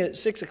evening at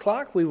 6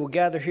 o'clock, we will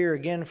gather here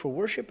again for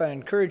worship. I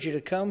encourage you to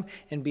come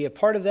and be a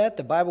part of that.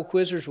 The Bible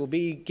quizzers will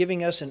be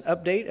giving us an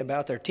update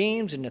about their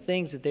teams and the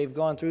things that they've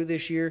gone through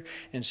this year,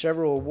 and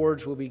several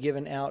awards will be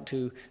given out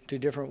to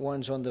different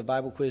ones on the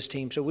Bible quiz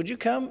team. So would you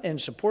come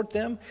and support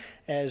them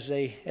as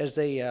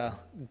they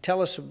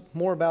tell us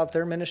more about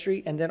their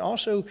ministry? And then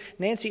also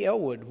Nancy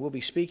Elwood will be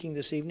speaking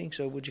this evening.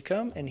 So would you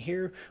come and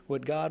hear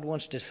what God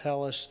wants to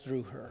tell us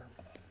through her?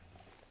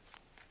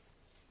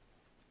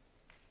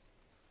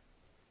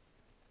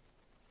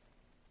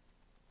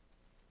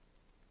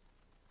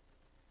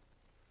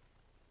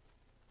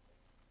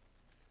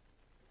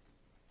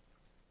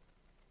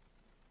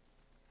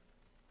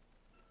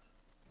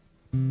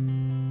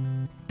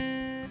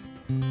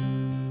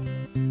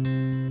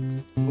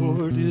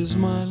 Lord is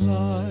my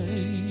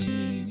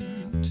light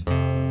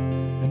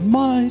and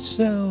my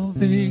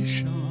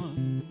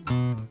salvation.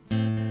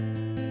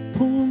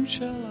 Whom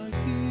shall I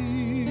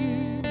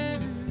fear?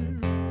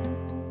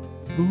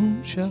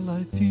 Whom shall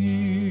I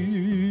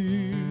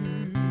fear?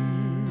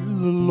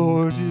 The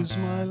Lord is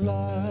my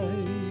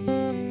light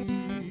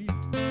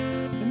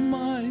and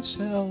my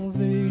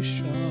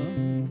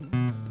salvation.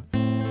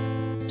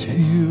 To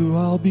you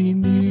I'll be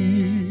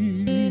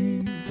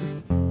near.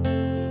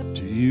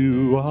 To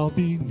you I'll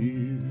be near.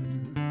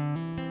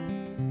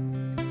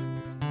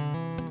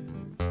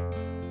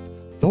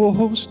 Though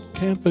hosts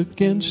camp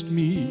against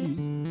me,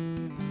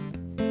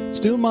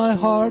 still my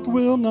heart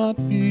will not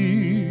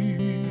fear.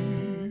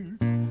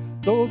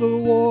 Though the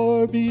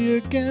war be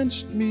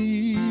against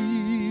me,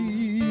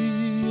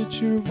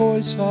 it's your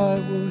voice I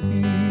will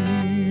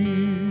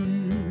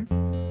hear.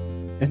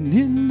 And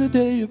in the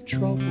day of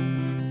trouble,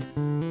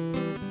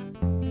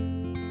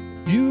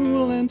 you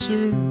will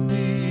answer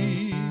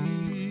me,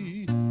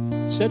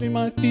 setting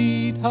my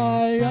feet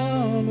high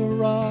on a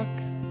rock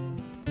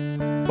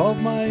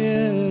above my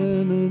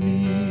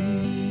enemy.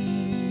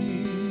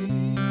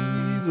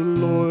 The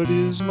Lord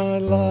is my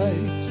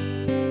light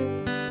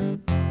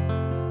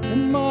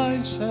and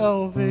my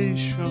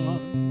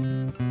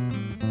salvation.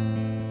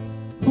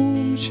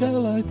 Whom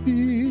shall I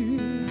fear?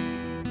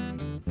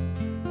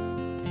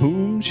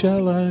 Whom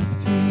shall I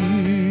fear?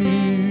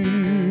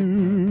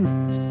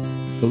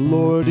 The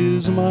Lord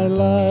is my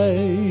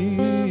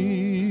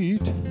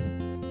light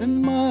and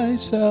my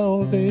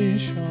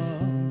salvation.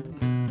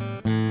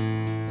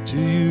 To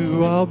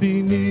you I'll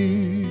be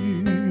near.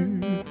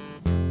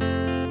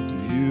 To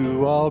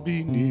you I'll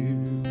be near.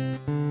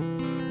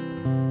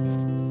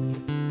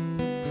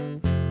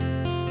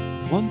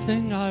 One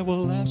thing I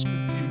will ask of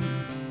you,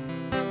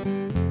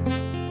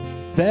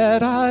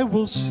 that I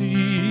will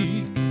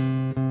seek,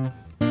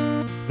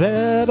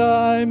 that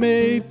I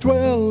may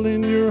dwell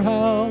in your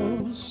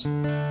house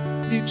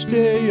each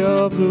day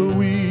of the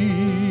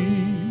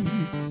week,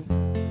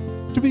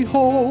 to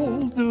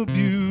behold the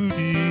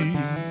beauty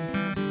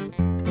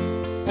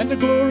and the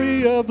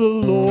glory of the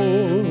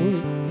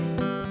Lord,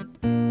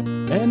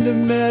 and to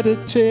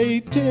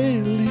meditate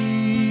daily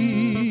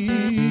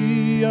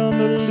on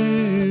the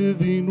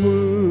living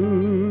word.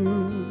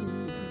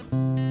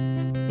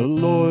 The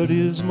Lord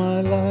is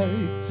my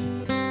light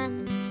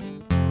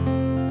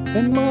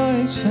and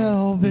my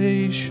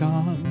salvation.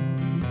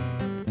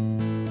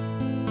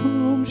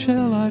 Whom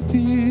shall I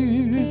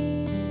fear?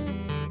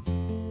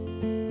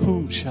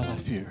 Whom shall I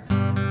fear?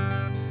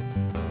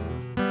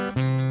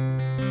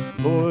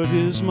 Lord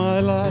is my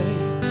light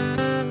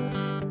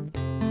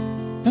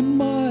and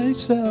my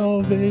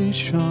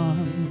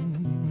salvation.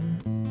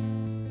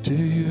 To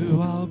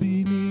you I'll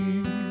be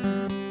near.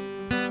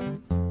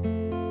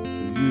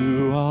 To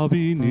you I'll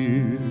be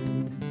near.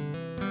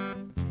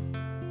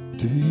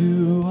 To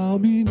you I'll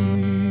be near.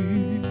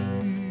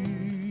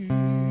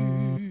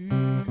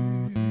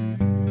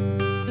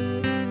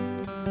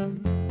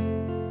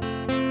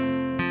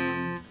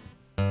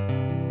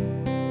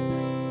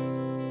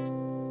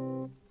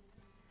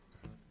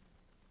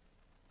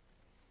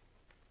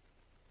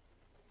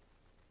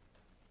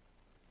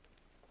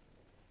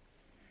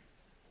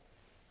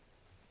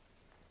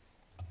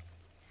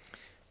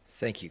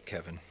 Thank you,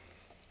 Kevin.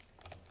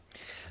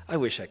 I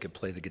wish I could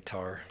play the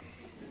guitar.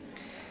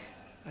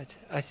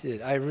 I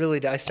did. I really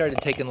did. I started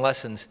taking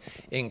lessons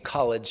in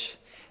college,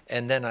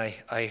 and then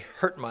I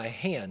hurt my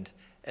hand,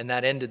 and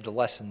that ended the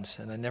lessons,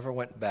 and I never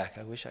went back.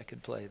 I wish I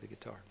could play the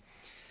guitar.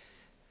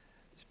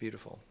 It's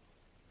beautiful.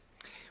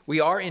 We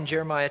are in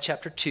Jeremiah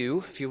chapter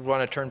 2, if you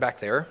want to turn back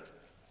there.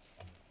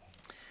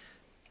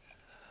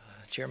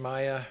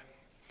 Jeremiah,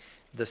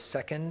 the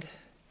 2nd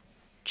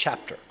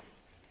chapter.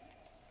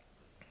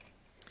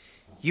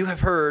 You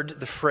have heard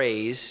the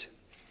phrase,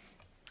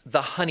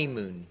 the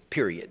honeymoon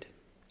period.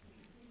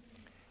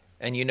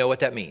 And you know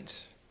what that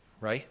means,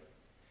 right?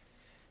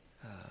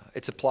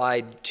 It's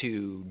applied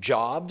to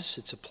jobs.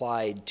 It's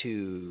applied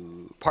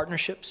to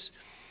partnerships,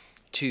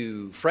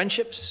 to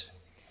friendships.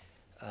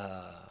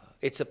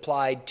 It's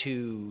applied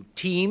to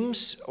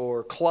teams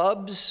or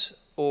clubs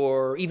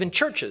or even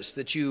churches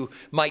that you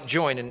might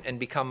join and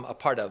become a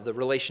part of, the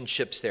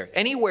relationships there.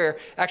 Anywhere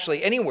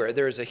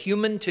there is a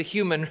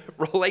human-to-human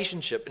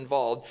relationship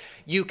involved,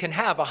 you can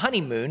have a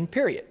honeymoon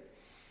period.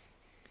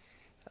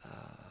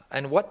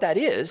 And what that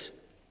is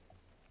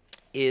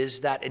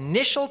that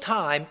initial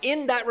time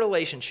in that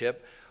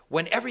relationship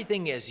when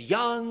everything is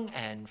young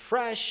and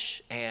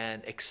fresh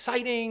and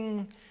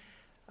exciting.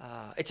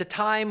 It's a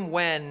time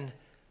when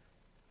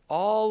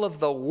all of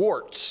the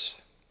warts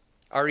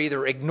are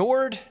either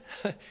ignored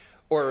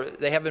or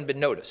they haven't been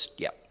noticed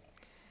yet,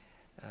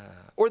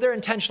 or they're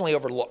intentionally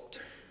overlooked.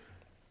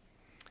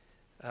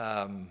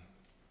 And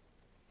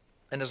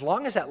as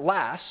long as that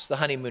lasts, the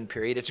honeymoon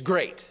period, it's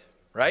great,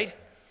 right?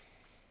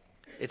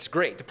 It's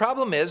great. The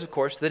problem is, of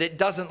course, that it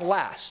doesn't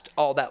last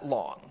all that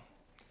long.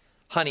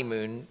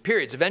 Honeymoon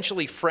periods.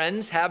 Eventually,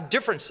 friends have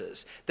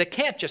differences that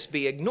can't just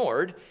be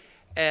ignored,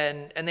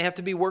 and they have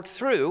to be worked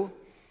through.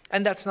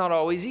 And that's not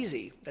always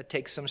easy. That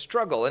takes some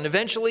struggle. And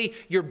eventually,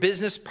 your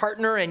business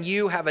partner and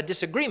you have a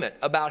disagreement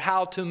about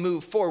how to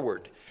move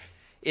forward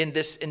in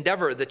this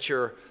endeavor that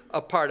you're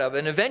a part of.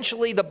 And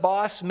eventually, the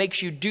boss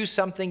makes you do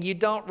something you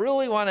don't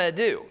really want to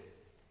do.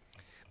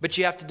 But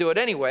you have to do it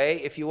anyway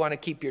if you want to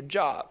keep your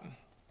job.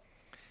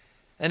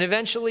 And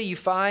eventually, you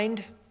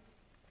find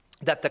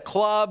that the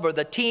club or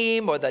the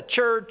team or the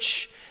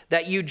church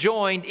that you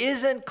joined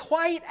isn't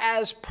quite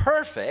as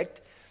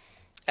perfect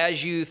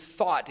as you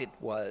thought it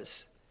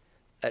was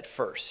at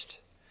first.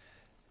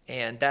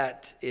 And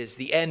that is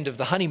the end of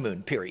the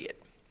honeymoon period.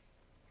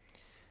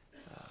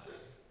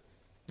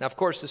 Now, of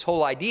course, this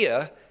whole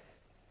idea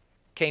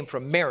came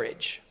from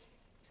marriage.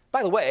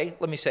 By the way,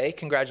 let me say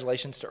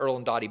congratulations to Earl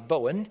and Dottie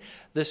Bowen.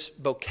 This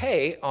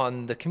bouquet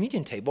on the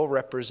communion table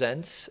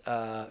represents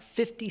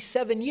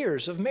 57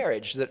 years of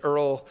marriage that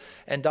Earl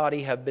and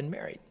Dottie have been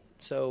married.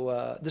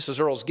 So this was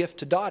Earl's gift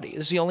to Dottie.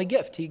 This is the only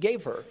gift he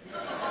gave her,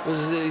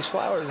 was these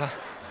flowers.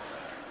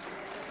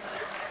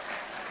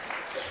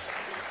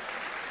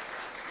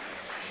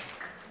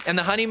 And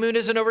the honeymoon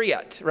isn't over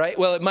yet, right?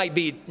 Well, it might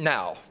be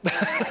now,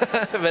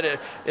 but it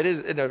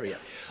isn't over yet.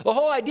 The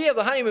whole idea of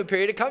the honeymoon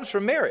period, it comes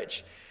from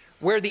marriage,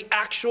 where the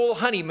actual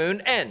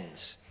honeymoon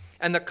ends,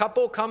 and the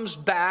couple comes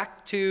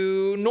back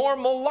to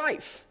normal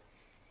life.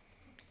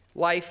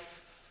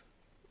 Life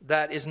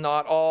that is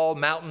not all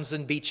mountains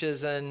and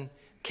beaches and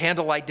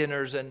candlelight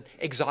dinners and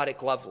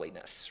exotic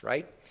loveliness,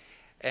 right?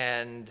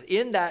 And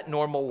in that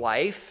normal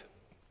life,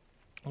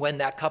 when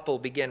that couple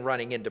begin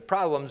running into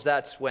problems,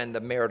 that's when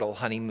the marital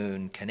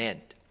honeymoon can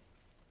end.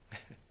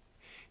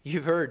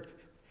 You've heard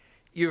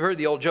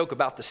the old joke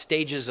about the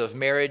stages of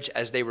marriage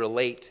as they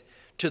relate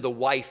to the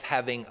wife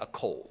having a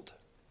cold,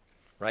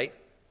 right?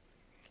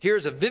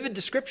 Here's a vivid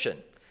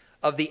description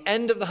of the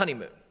end of the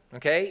honeymoon.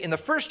 Okay? In the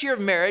first year of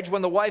marriage,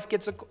 when the wife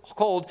gets a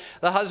cold,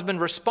 the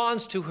husband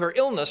responds to her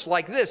illness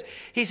like this.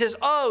 He says,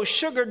 "Oh,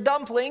 sugar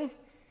dumpling,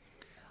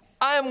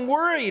 I'm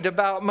worried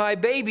about my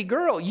baby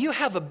girl. You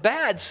have a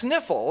bad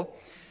sniffle,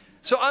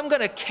 so I'm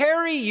going to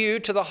carry you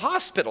to the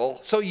hospital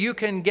so you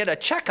can get a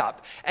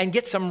checkup and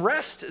get some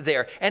rest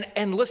there.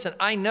 And listen,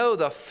 I know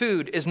the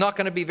food is not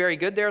going to be very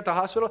good there at the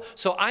hospital,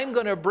 so I'm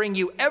going to bring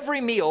you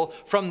every meal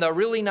from the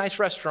really nice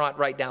restaurant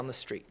right down the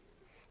street."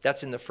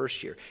 That's in the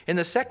first year. In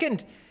the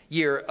second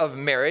year of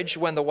marriage,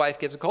 when the wife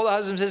gets a cold, the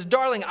husband says,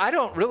 "Darling, I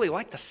don't really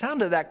like the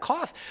sound of that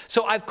cough,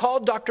 so I've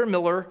called Dr.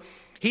 Miller.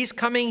 He's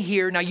coming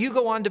here. Now you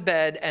go on to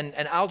bed, and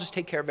I'll just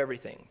take care of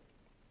everything."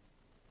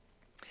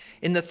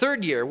 In the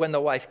third year, when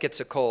the wife gets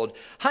a cold,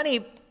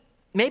 "Honey,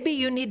 maybe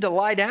you need to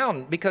lie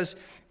down because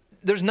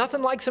there's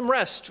nothing like some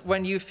rest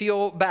when you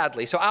feel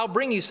badly. So I'll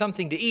bring you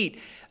something to eat.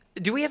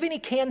 Do we have any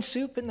canned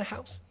soup in the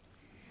house?"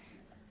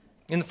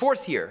 In the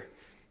fourth year,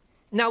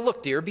 "Now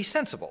look, dear, be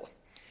sensible.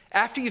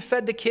 After you've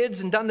fed the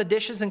kids and done the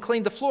dishes and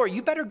cleaned the floor,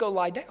 you better go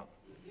lie down."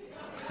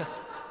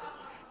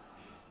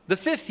 The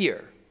fifth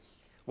year,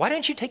 "Why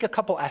don't you take a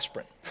couple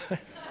aspirin?"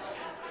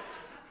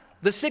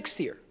 The sixth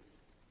year,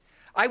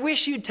 "I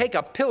wish you'd take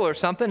a pill or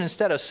something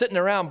instead of sitting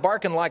around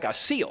barking like a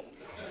seal."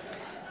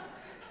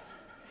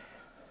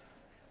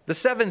 The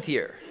seventh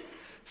year,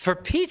 "For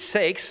Pete's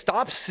sake,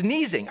 stop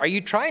sneezing. Are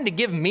you trying to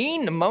give me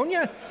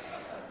pneumonia?"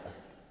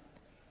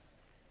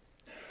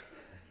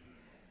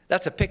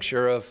 That's a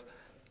picture of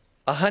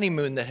a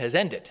honeymoon that has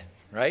ended,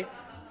 right?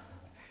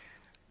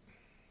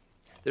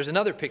 There's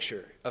another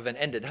picture of an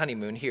ended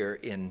honeymoon here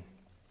in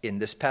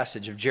this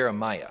passage of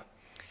Jeremiah.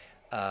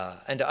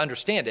 And to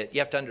understand it, you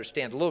have to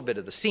understand a little bit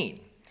of the scene.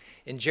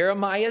 In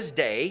Jeremiah's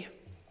day,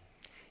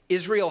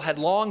 Israel had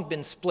long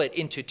been split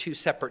into two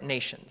separate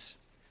nations,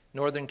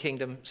 northern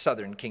kingdom,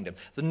 southern kingdom.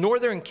 The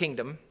northern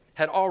kingdom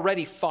had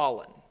already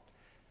fallen.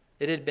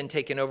 It had been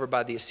taken over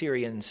by the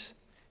Assyrians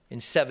in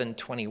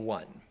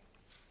 721.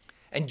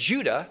 And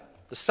Judah,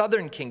 the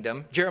southern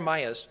kingdom,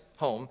 Jeremiah's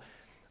home,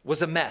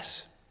 was a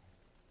mess.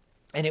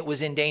 And it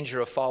was in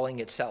danger of falling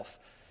itself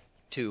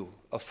to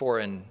a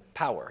foreign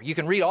power. You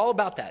can read all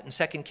about that in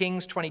 2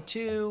 Kings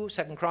 22,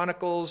 2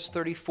 Chronicles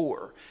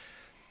 34.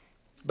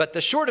 But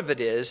the short of it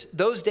is,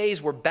 those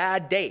days were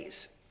bad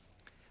days.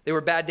 They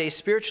were bad days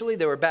spiritually.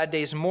 They were bad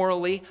days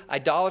morally.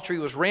 Idolatry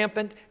was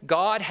rampant.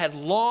 God had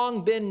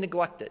long been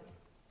neglected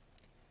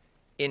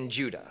in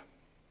Judah.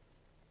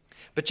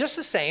 But just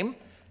the same,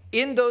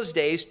 in those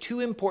days, two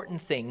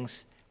important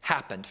things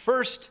happened.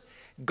 First,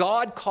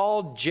 God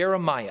called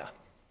Jeremiah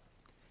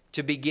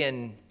to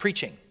begin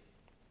preaching.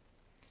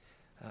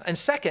 And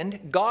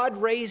second, God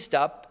raised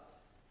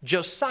up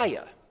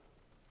Josiah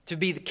to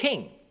be the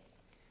king.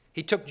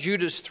 He took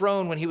Judah's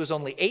throne when he was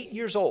only 8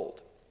 years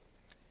old.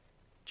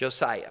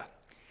 Josiah.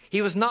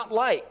 He was not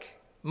like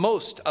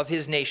most of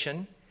his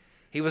nation.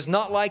 He was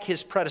not like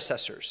his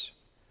predecessors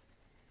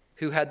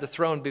who had the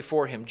throne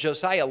before him.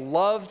 Josiah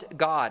loved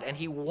God, and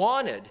he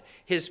wanted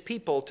his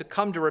people to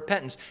come to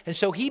repentance. And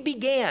so he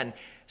began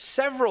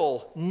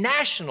several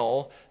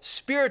national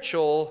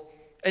spiritual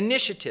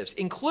initiatives,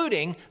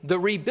 including the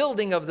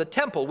rebuilding of the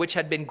temple, which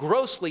had been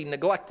grossly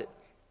neglected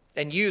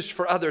and used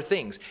for other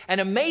things.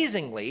 And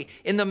amazingly,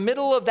 in the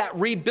middle of that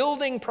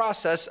rebuilding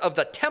process of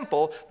the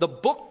temple, the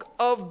book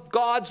of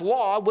God's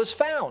law was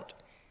found.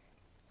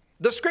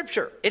 The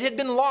scripture, it had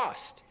been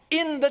lost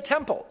in the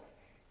temple.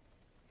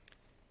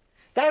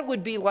 That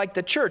would be like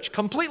the church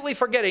completely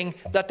forgetting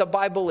that the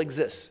Bible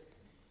exists.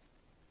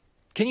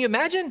 Can you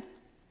imagine?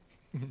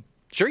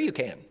 Sure you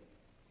can.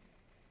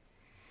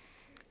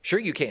 Sure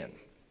you can.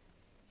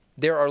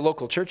 There are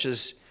local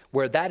churches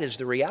where that is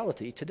the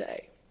reality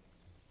today.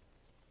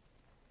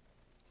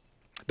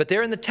 But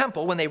there in the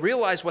temple, when they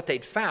realized what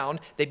they'd found,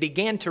 they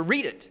began to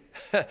read it.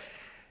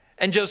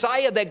 And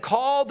Josiah then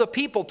called the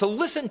people to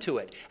listen to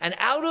it. And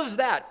out of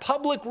that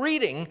public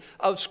reading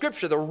of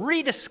Scripture, the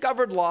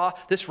rediscovered law,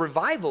 this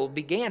revival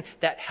began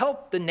that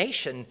helped the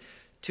nation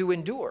to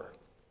endure.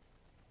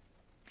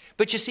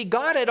 But you see,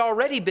 God had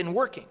already been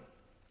working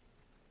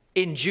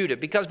in Judah,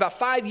 because about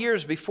 5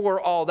 years before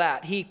all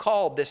that, he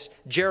called this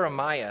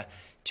Jeremiah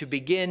to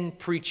begin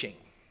preaching,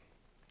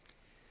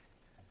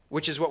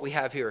 which is what we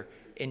have here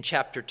in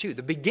chapter 2,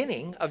 the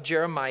beginning of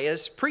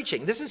Jeremiah's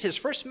preaching. This is his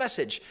first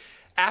message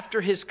after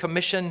his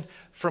commission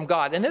from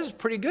God. And this is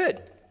pretty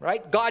good,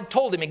 right? God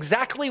told him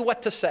exactly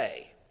what to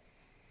say.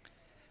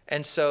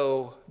 And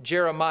so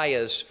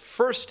Jeremiah's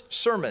first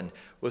sermon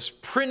was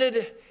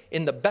printed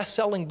in the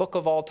best-selling book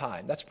of all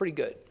time. That's pretty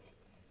good.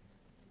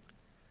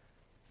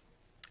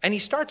 And he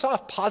starts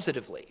off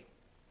positively.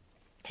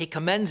 He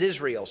commends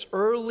Israel's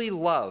early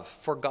love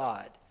for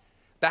God.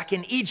 Back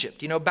in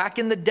Egypt, back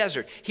in the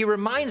desert, he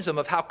reminds them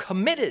of how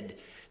committed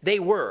they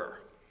were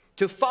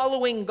to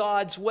following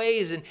God's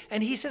ways.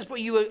 And he says, well,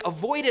 you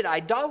avoided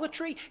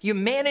idolatry. You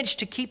managed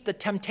to keep the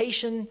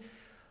temptation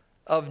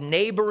of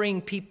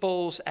neighboring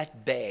peoples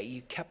at bay.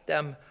 You kept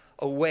them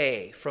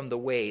away from the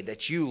way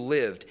that you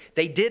lived.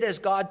 They did as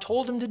God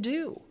told them to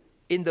do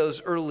in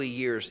those early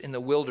years in the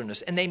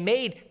wilderness, and they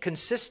made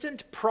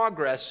consistent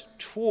progress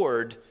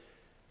toward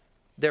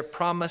their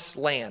promised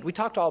land. We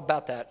talked all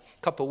about that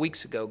a couple of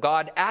weeks ago.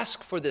 God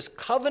asked for this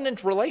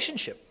covenant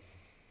relationship.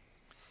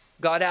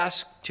 God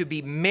asked to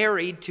be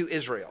married to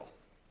Israel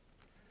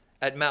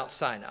at Mount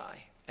Sinai,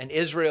 and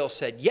Israel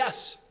said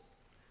yes.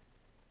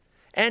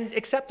 And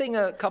accepting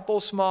a couple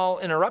small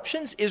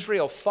interruptions,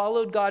 Israel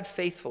followed God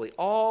faithfully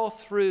all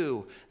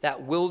through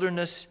that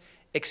wilderness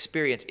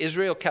experience.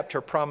 Israel kept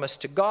her promise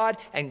to God,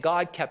 and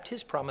God kept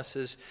his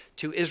promises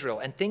to Israel.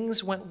 And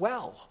things went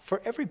well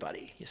for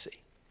everybody, you see.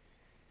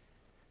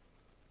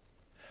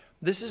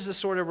 This is the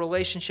sort of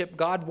relationship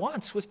God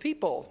wants with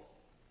people.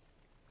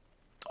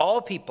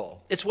 All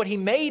people. It's what he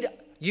made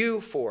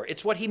you for.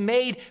 It's what he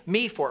made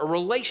me for. A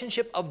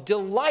relationship of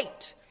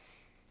delight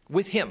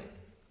with him.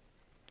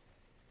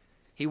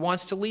 He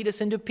wants to lead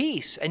us into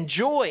peace and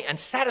joy and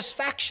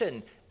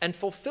satisfaction and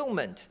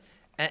fulfillment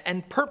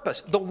and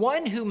purpose. The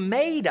one who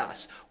made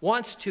us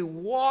wants to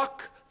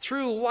walk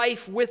through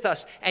life with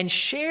us and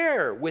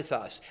share with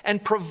us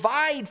and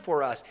provide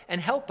for us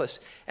and help us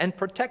and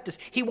protect us.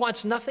 He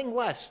wants nothing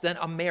less than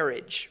a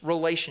marriage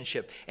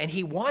relationship. And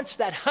he wants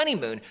that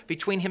honeymoon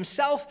between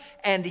himself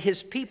and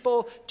his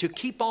people to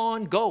keep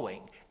on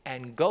going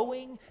and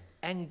going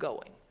and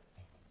going.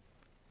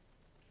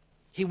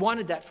 He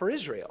wanted that for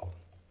Israel.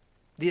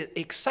 The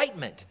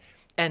excitement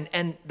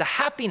and the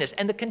happiness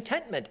and the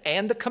contentment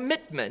and the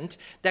commitment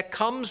that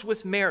comes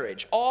with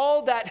marriage.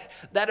 All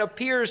that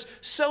appears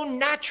so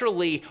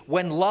naturally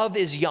when love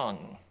is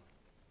young.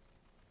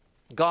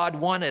 God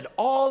wanted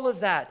all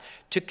of that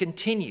to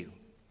continue.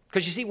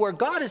 Because you see, where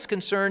God is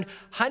concerned,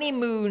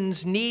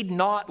 honeymoons need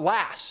not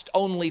last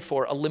only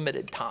for a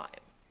limited time.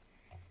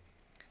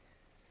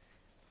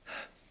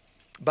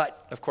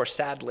 But, of course,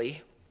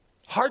 sadly,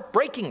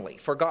 heartbreakingly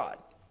for God,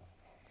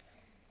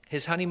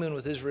 his honeymoon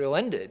with Israel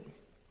ended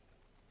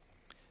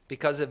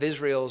because of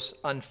Israel's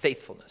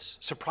unfaithfulness.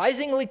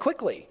 Surprisingly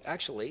quickly,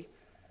 actually.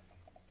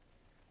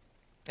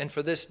 And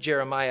for this,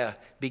 Jeremiah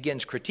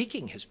begins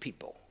critiquing his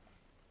people.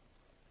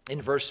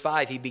 In verse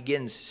 5, he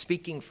begins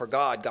speaking for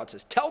God. God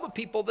says, tell the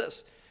people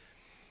this.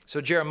 So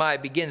Jeremiah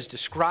begins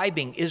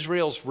describing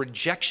Israel's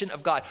rejection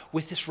of God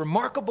with this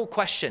remarkable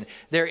question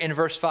there in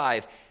verse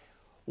 5.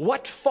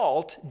 What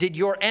fault did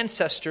your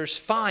ancestors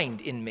find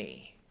in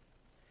me,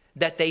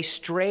 that they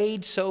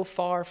strayed so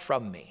far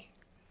from me?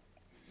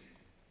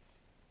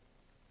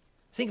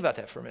 Think about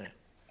that for a minute.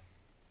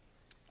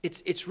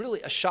 It's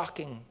really a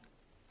shocking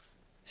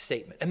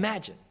statement.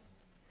 Imagine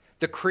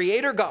the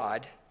Creator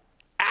God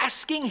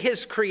asking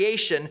his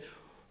creation,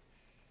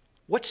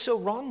 what's so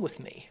wrong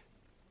with me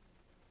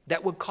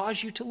that would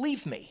cause you to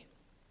leave me?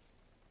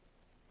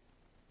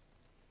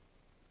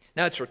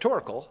 Now, it's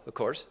rhetorical, of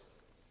course.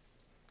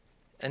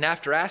 And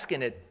after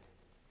asking it,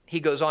 he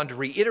goes on to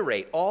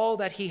reiterate all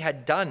that he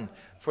had done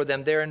for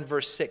them there in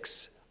verse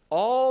 6.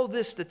 All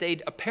this that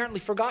they'd apparently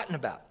forgotten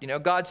about. You know,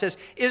 God says,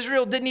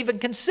 Israel didn't even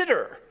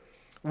consider,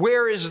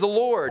 where is the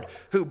Lord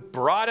who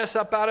brought us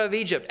up out of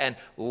Egypt and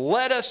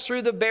led us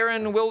through the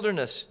barren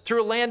wilderness,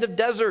 through a land of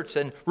deserts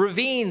and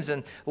ravines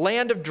and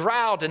land of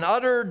drought and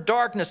utter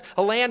darkness,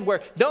 a land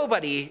where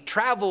nobody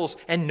travels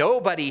and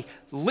nobody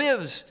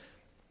lives.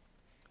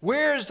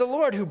 Where is the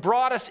Lord who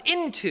brought us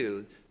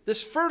into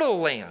this fertile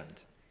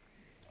land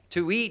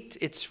to eat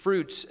its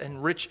fruits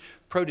and rich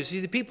produce? See,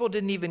 the people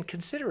didn't even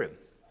consider him.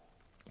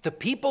 The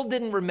people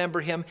didn't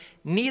remember him,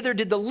 neither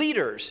did the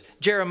leaders,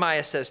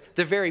 Jeremiah says,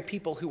 the very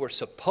people who were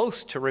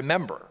supposed to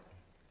remember.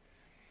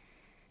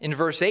 In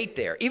verse 8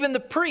 there, even the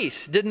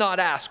priests did not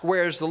ask,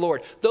 where's the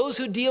Lord? Those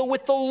who deal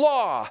with the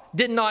law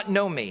did not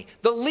know me.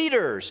 The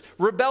leaders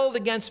rebelled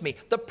against me.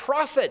 The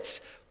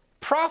prophets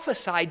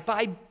prophesied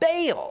by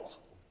Baal,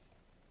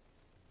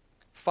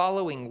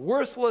 following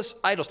worthless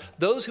idols.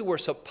 Those who were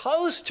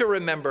supposed to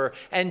remember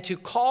and to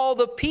call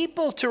the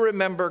people to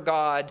remember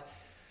God,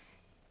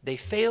 they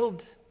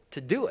failed to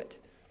do it.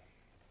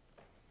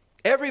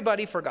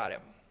 Everybody forgot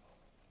him.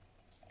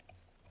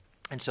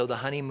 And so the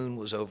honeymoon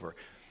was over.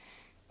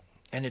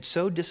 And it's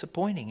so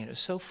disappointing and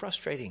it's so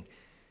frustrating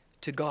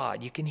to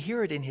God. You can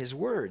hear it in his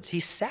words.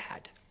 He's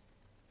sad.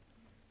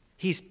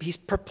 He's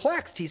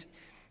perplexed. He's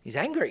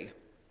angry.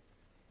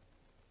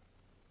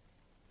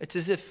 It's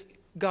as if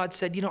God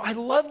said, you know, I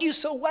loved you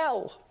so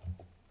well.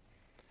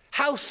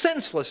 How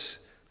senseless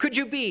could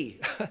you be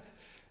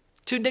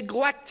to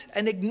neglect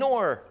and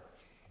ignore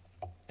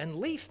and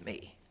leave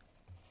me?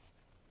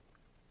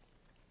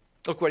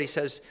 Look what he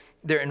says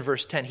there in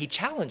verse 10. He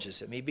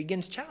challenges him. He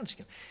begins challenging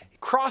him.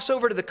 Cross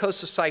over to the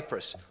coast of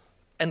Cyprus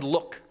and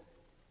look.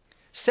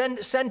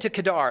 Send to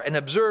Kedar and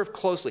observe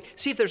closely.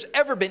 See if there's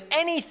ever been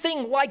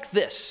anything like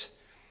this.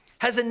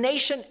 Has a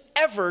nation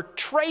ever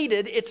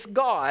traded its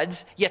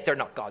gods, yet they're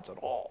not gods at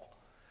all?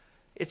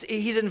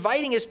 He's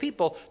inviting his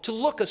people to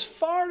look as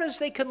far as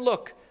they can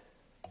look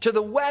to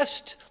the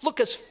west, look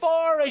as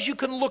far as you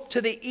can look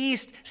to the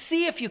east.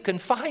 See if you can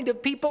find a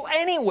people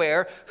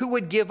anywhere who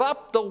would give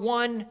up the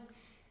one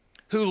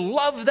who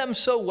loved them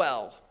so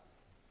well.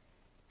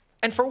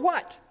 And for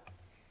what?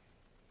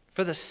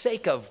 For the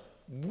sake of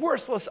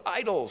worthless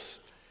idols.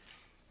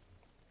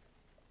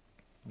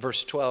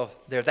 Verse 12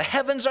 there, the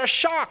heavens are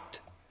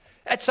shocked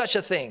at such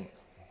a thing.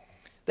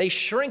 They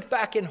shrink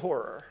back in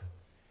horror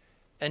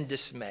and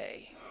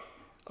dismay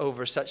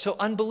over such. So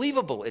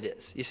unbelievable it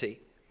is, you see,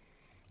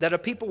 that a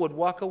people would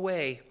walk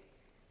away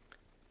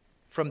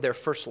from their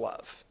first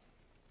love,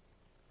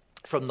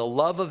 from the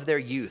love of their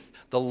youth,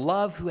 the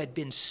love who had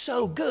been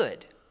so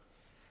good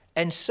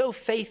and so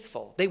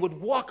faithful. They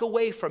would walk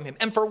away from him.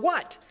 And for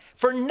what?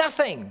 For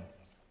nothing.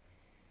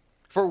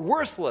 For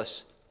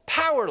worthless,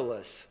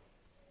 powerless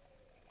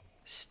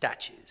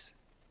statues,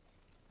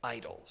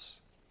 idols.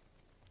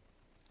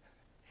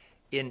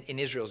 In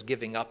Israel's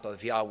giving up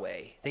of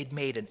Yahweh, they'd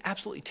made an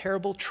absolutely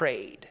terrible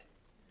trade,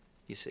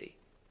 you see.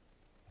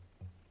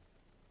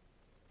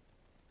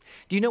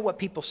 Do you know what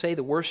people say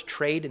the worst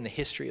trade in the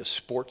history of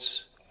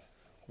sports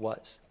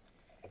was?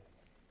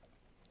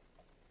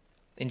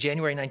 In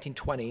January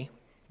 1920,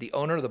 the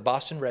owner of the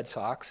Boston Red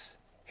Sox,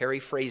 Harry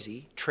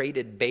Frazee,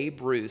 traded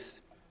Babe Ruth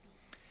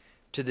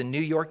to the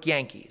New York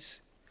Yankees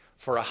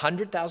for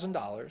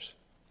 $100,000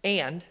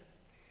 and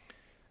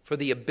for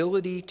the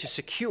ability to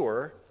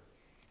secure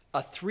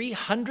a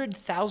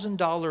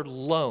 $300,000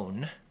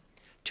 loan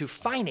to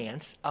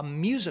finance a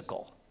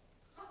musical.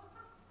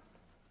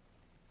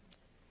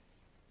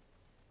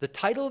 The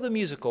title of the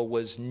musical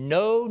was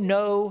No,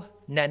 No,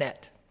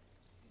 Nanette.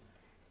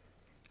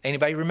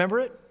 Anybody remember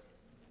it?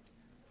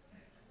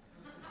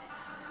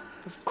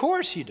 Of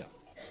course you don't.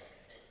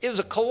 It was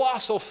a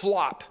colossal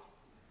flop.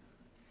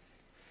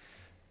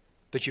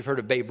 But you've heard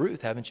of Babe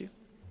Ruth, haven't you?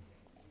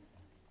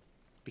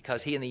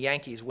 Because he and the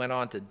Yankees went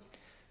on to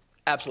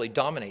absolutely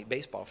dominate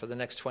baseball for the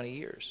next 20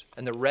 years.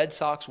 And the Red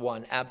Sox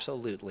won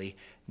absolutely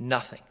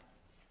nothing.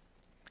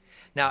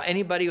 Now,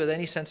 anybody with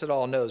any sense at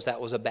all knows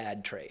that was a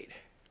bad trade.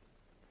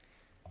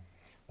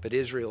 But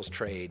Israel's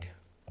trade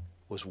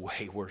was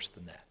way worse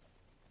than that.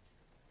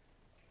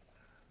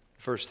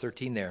 Verse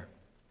 13 there.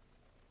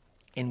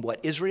 In what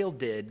Israel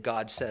did,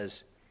 God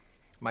says,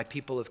 my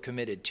people have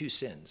committed two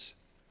sins.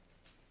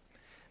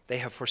 They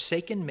have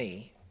forsaken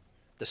me,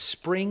 the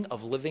spring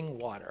of living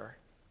water,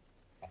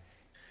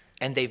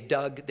 and they've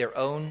dug their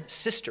own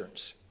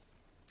cisterns,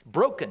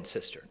 broken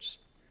cisterns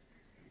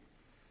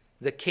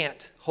that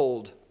can't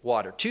hold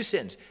water. Two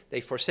sins.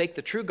 They forsake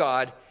the true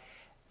God.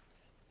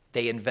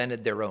 They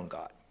invented their own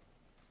God.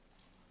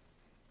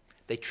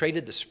 They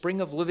traded the spring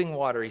of living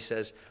water, he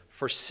says,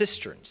 for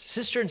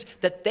cisterns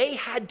that they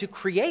had to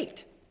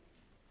create,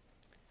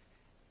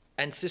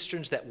 and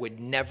cisterns that would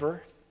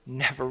never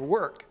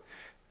work.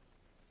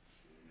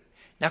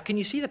 Now, can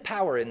you see the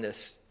power in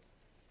this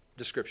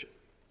description?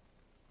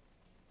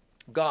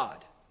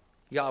 God,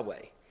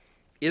 Yahweh,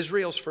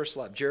 Israel's first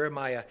love.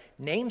 Jeremiah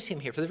names him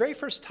here for the very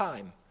first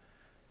time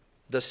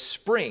the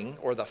spring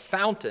or the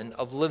fountain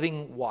of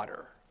living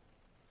water.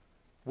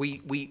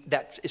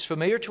 That is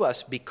familiar to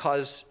us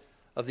because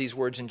of these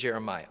words in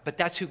Jeremiah. But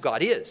that's who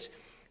God is.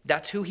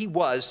 That's who he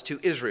was to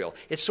Israel.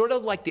 It's sort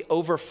of like the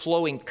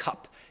overflowing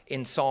cup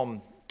in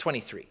Psalm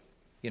 23,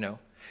 you know.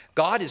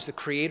 God is the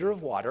creator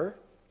of water.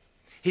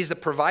 He's the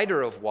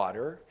provider of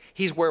water.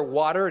 He's where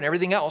water and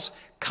everything else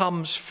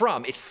comes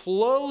from. It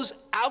flows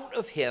out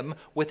of him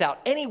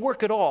without any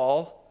work at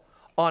all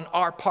on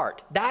our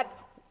part. That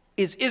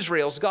is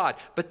Israel's God.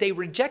 But they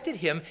rejected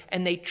him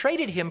and they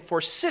traded him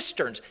for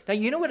cisterns. Now,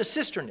 you know what a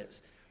cistern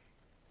is?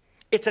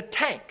 It's a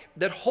tank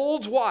that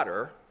holds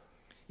water,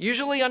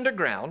 usually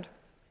underground.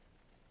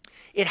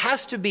 It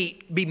has to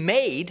be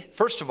made,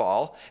 first of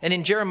all, and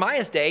in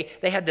Jeremiah's day,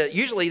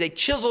 they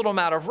chiseled them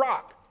out of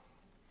rock.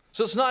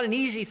 So it's not an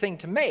easy thing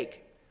to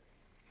make.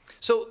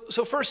 So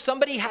first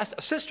somebody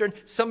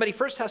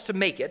first has to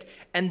make it,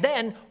 and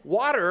then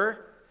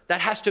water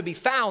that has to be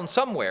found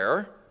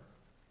somewhere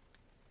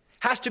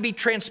has to be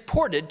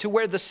transported to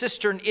where the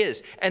cistern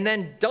is, and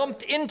then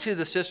dumped into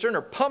the cistern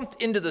or pumped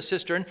into the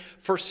cistern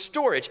for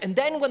storage. And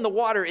then when the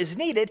water is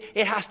needed,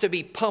 it has to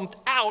be pumped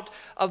out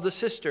of the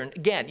cistern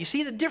again. You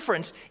see the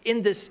difference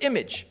in this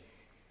image.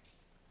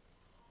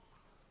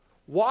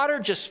 Water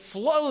just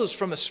flows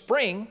from a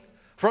spring,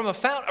 from a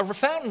fountain. A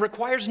fountain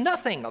requires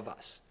nothing of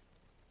us.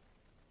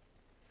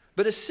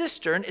 But a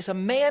cistern is a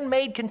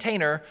man-made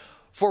container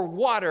for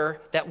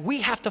water that we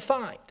have to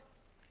find.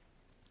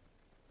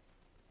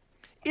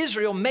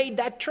 Israel made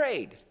that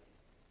trade.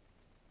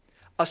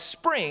 A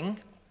spring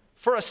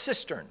for a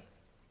cistern.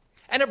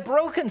 And a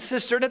broken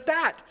cistern at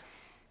that.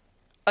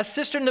 A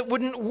cistern that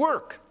wouldn't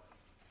work.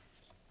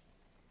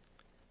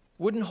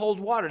 Wouldn't hold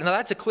water. Now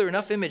that's a clear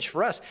enough image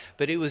for us,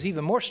 but it was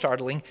even more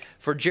startling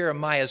for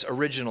Jeremiah's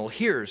original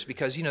hearers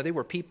because, you know, they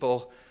were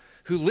people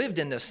who lived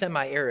in a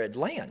semi-arid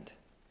land.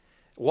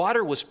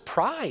 Water was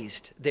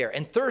prized there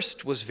and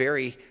thirst was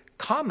very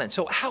common.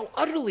 So how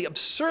utterly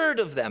absurd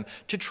of them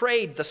to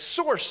trade the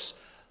source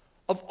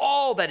of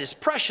all that is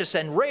precious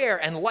and rare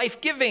and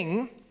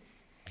life-giving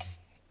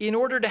in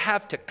order to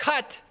have to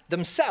cut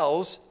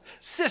themselves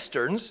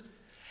cisterns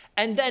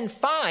and then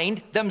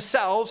find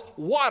themselves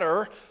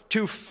water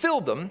to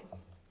fill them.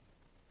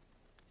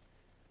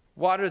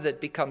 Water that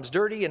becomes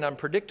dirty and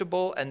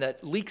unpredictable and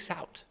that leaks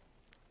out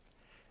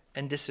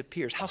and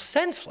disappears. How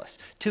senseless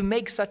to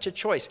make such a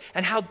choice,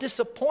 and how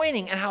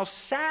disappointing and how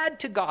sad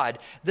to God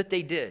that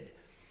they did,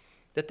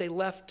 that they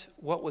left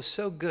what was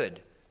so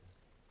good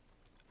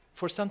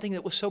for something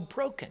that was so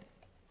broken.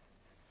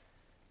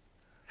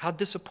 How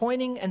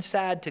disappointing and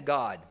sad to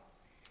God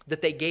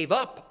that they gave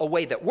up a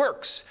way that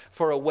works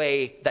for a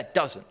way that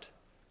doesn't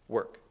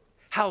work.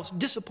 How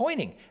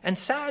disappointing and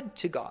sad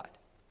to God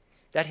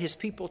that his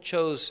people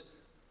chose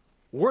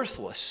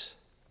worthless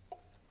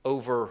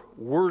over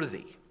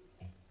worthy.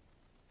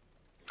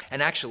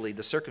 And actually,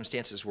 the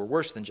circumstances were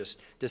worse than just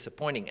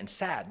disappointing and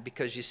sad,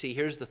 because you see,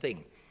 here's the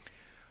thing.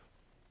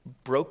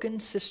 Broken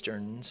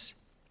cisterns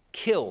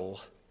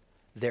kill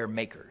their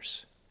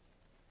makers.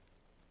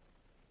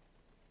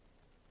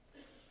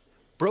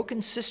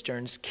 Broken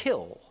cisterns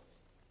kill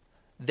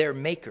their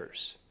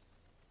makers.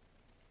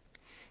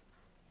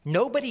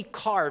 Nobody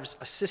carves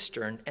a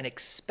cistern and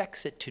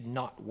expects it to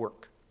not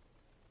work.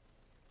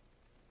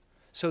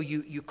 So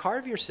you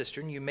carve your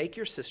cistern, you make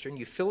your cistern,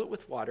 you fill it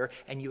with water,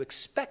 and you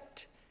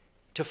expect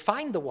to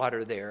find the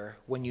water there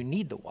when you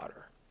need the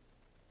water.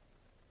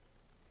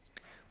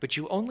 But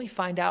you only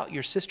find out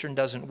your cistern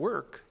doesn't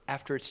work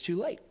after it's too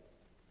late.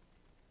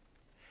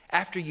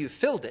 After you've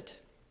filled it,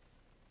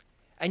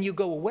 and you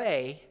go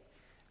away,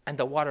 and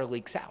the water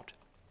leaks out.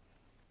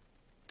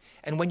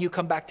 And when you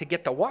come back to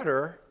get the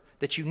water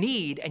that you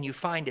need and you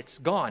find it's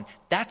gone,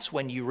 that's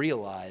when you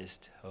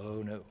realized,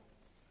 oh no.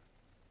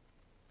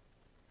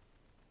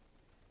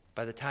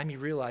 By the time you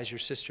realize your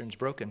cistern's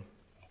broken,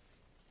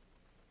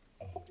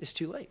 it's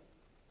too late.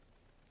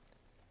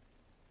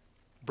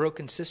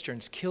 Broken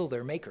cisterns kill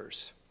their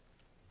makers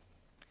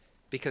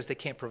because they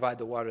can't provide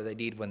the water they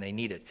need when they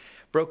need it.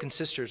 Broken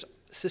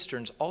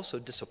cisterns also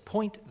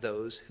disappoint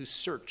those who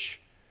search,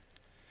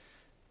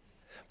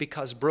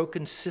 because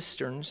broken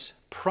cisterns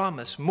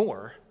promise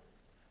more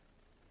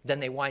than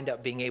they wind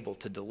up being able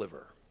to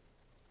deliver.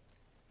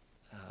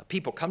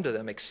 People come to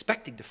them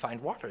expecting to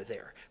find water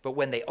there, but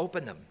when they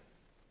open them,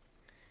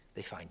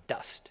 they find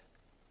dust.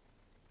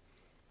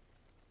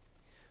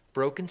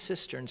 Broken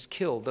cisterns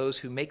kill those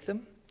who make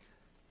them,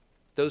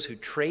 those who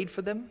trade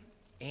for them,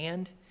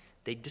 and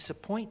they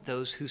disappoint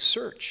those who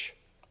search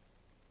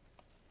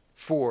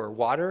for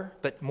water,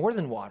 but more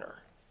than water.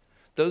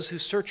 Those who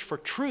search for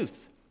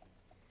truth.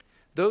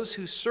 Those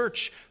who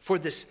search for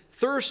this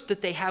thirst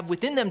that they have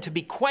within them to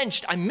be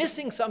quenched. I'm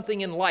missing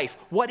something in life.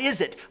 What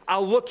is it?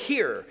 I'll look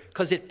here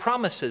because it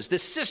promises,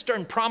 this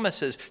cistern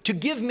promises to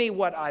give me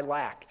what I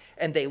lack.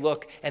 And they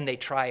look and they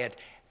try it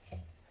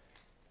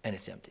and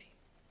it's empty.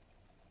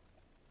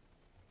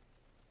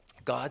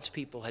 God's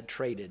people had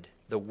traded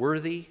the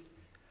worthy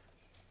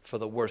for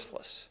the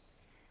worthless.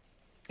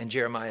 And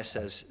Jeremiah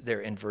says there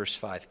in verse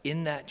 5,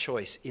 in that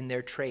choice, in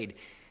their trade,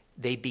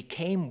 they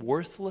became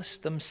worthless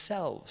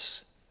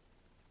themselves.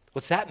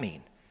 What's that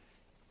mean?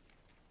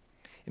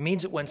 It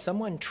means that when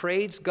someone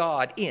trades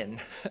God in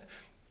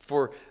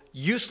for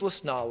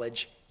useless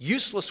knowledge,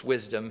 useless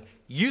wisdom,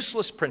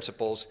 useless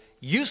principles,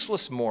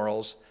 useless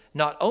morals,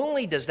 not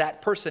only does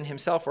that person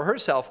himself or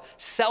herself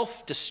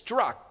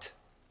self-destruct,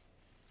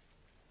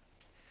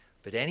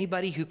 but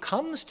anybody who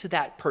comes to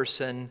that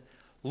person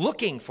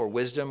looking for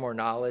wisdom or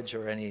knowledge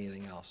or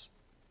anything else,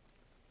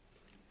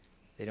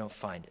 they don't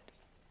find it.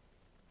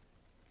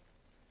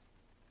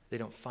 They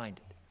don't find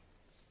it.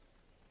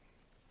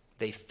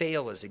 They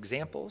fail as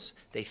examples,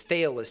 they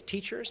fail as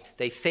teachers,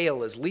 they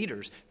fail as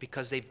leaders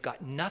because they've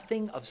got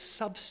nothing of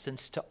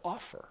substance to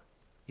offer,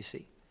 you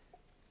see.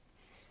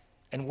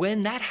 And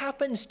when that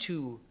happens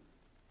to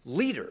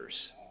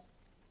leaders,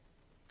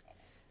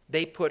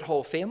 they put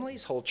whole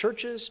families, whole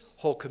churches,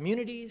 whole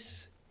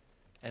communities,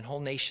 and whole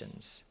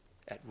nations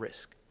at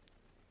risk.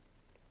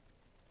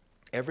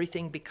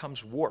 Everything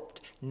becomes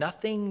warped.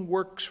 Nothing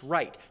works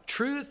right.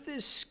 Truth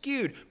is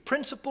skewed.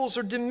 Principles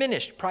are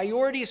diminished.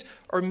 Priorities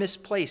are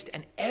misplaced.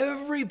 And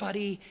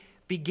everybody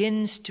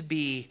begins to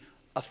be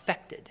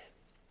affected.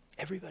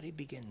 Everybody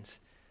begins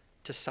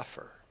to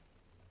suffer.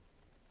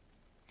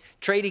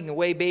 Trading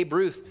away Babe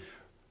Ruth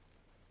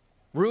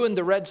ruined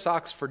the Red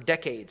Sox for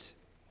decades.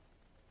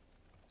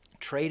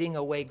 Trading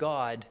away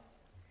God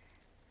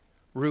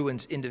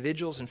ruins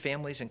individuals and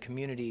families and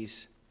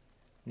communities,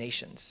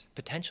 nations,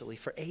 potentially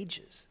for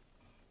ages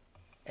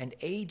and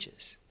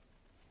ages.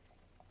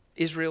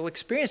 Israel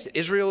experienced it.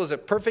 Israel is a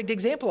perfect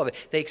example of it.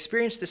 They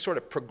experienced this sort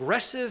of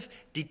progressive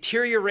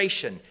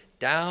deterioration,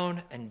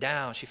 down and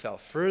down. She fell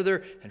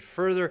further and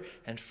further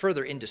and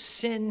further into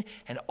sin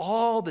and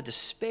all the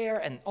despair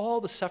and all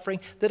the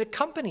suffering that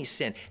accompanies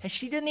sin. And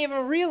she didn't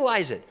even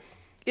realize it.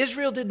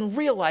 Israel didn't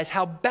realize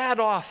how bad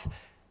off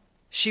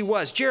she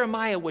was.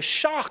 Jeremiah was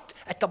shocked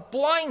at the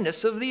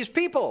blindness of these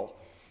people,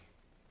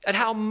 at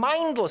how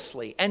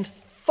mindlessly and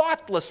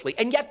thoughtlessly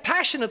and yet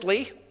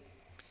passionately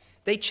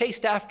they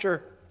chased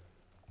after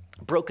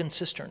broken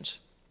cisterns.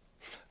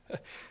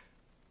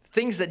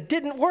 Things that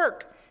didn't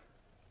work.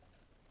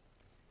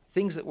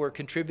 Things that were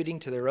contributing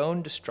to their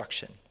own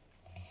destruction.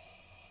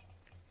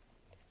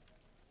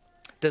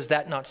 Does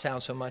that not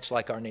sound so much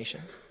like our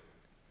nation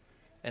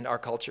and our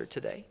culture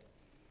today?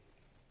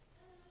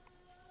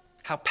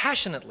 how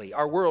passionately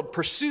our world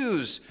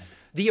pursues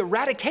the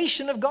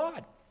eradication of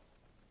God.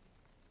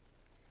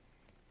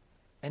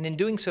 And in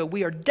doing so,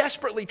 we are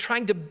desperately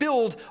trying to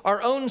build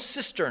our own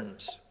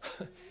cisterns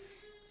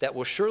that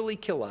will surely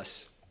kill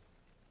us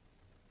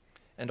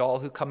and all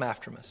who come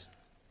after us.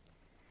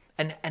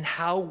 And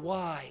how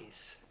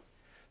wise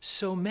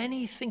so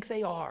many think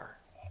they are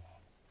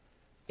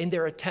in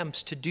their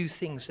attempts to do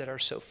things that are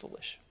so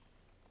foolish.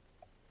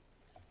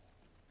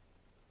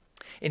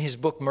 In his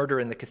book, Murder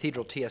in the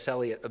Cathedral, T.S.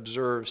 Eliot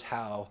observes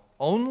how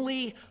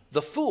only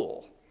the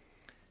fool,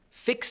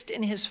 fixed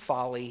in his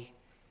folly,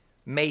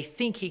 may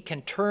think he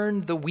can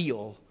turn the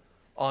wheel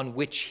on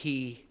which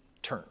he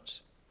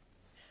turns.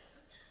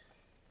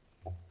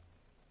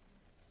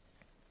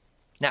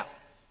 Now,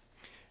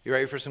 you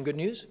ready for some good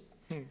news?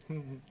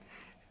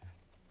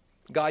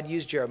 God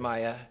used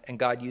Jeremiah and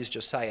God used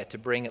Josiah to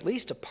bring at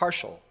least a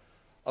partial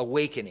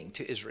awakening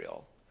to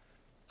Israel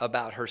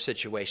about her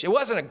situation. It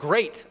wasn't a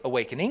great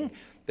awakening,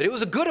 but it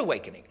was a good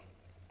awakening.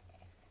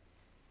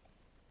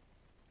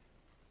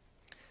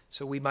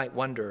 So we might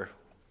wonder,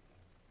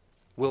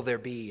 will there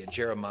be a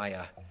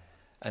Jeremiah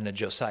and a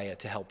Josiah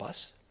to help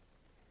us?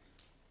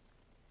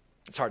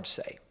 It's hard to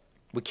say.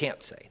 We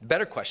can't say. The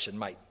better question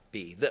might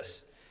be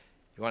this.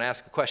 You want to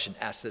ask a question?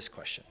 Ask this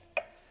question.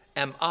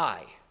 Am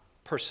I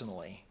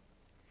personally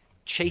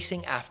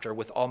chasing after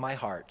with all my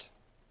heart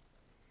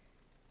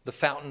the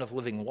fountain of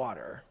living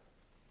water,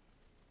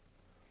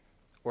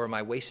 or am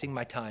I wasting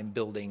my time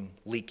building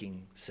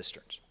leaking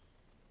cisterns?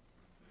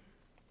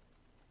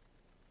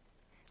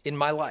 In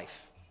my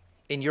life,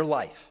 in your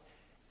life,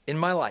 in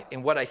my life,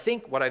 in what I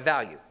think, what I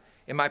value,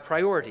 in my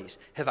priorities,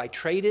 have I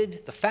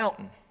traded the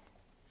fountain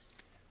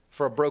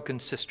for a broken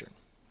cistern?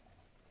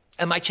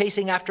 Am I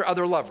chasing after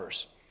other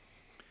lovers?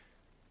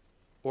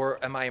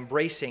 Or am I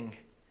embracing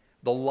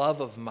the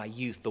love of my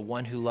youth, the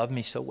one who loved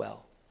me so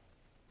well?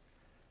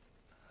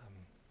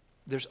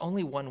 There's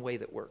only one way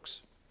that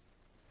works.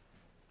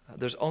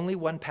 There's only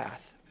one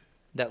path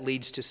that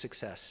leads to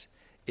success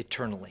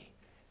eternally.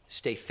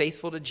 Stay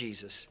faithful to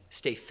Jesus.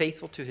 Stay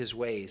faithful to his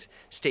ways.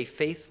 Stay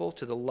faithful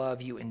to the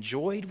love you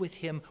enjoyed with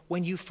him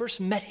when you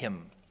first met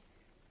him.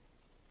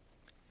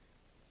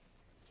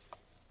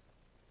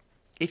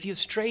 If you've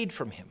strayed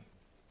from him,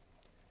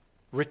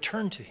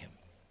 return to him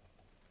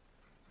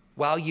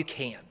while you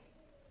can.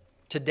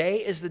 Today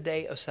is the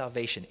day of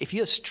salvation. If you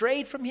have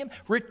strayed from him,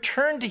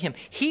 return to him.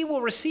 He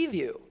will receive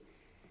you.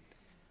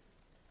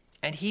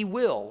 And he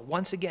will,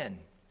 once again,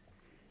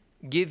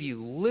 give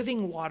you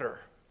living water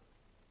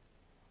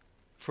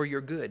for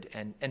your good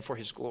and for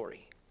his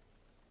glory.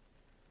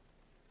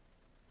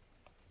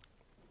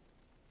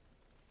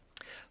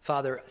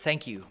 Father,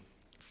 thank you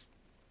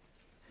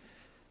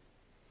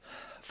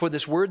for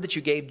this word that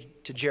you gave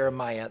to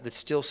Jeremiah that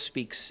still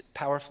speaks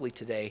powerfully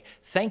today.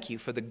 Thank you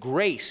for the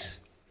grace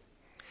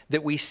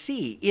that we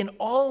see in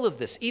all of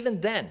this.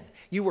 Even then,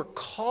 you were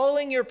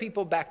calling your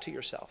people back to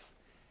yourself.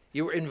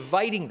 You were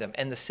inviting them,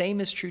 and the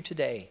same is true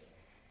today.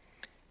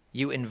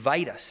 You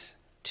invite us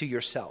to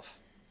yourself.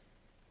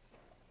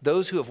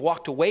 Those who have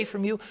walked away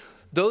from you,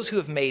 those who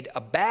have made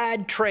a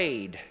bad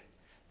trade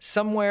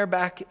somewhere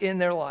back in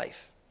their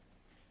life.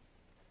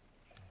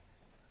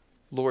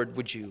 Lord,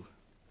 would you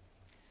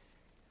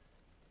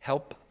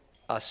help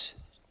us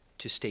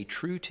to stay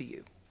true to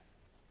you,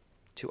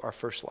 to our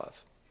first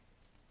love,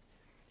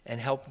 and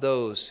help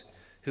those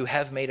who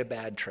have made a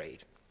bad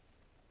trade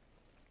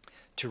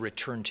to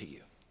return to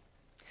you.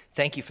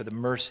 Thank you for the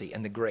mercy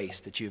and the grace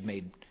that you've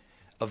made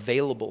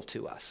available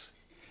to us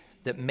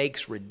that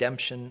makes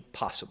redemption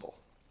possible,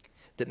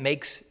 that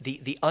makes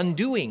the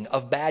undoing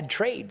of bad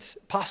trades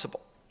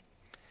possible,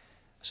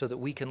 so that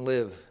we can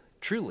live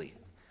truly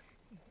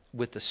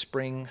with the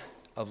spring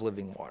of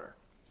living water.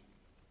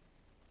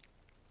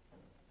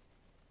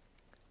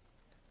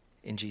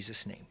 In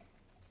Jesus' name,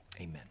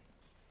 amen.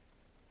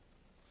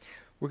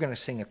 We're going to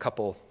sing a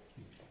couple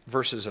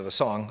verses of a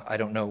song. I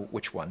don't know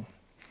which one.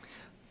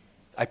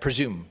 I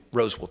presume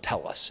Rose will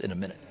tell us in a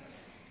minute.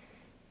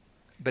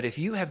 But if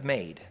you have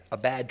made a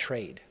bad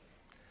trade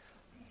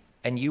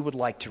and you would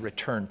like to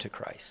return to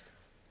Christ,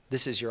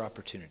 this is your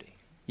opportunity.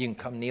 You can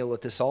come kneel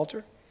at this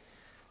altar.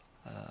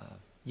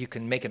 You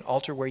can make an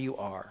altar where you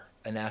are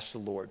and ask the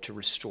Lord to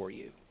restore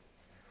you.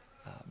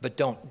 But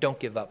don't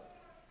give up.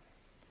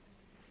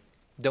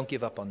 Don't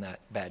give up on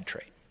that bad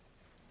trade.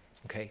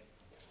 Okay?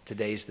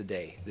 Today's the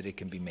day that it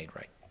can be made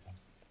right.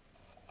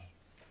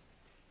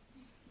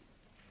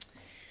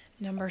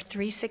 Number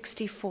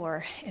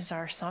 364 is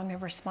our song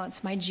of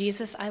response. My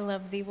Jesus, I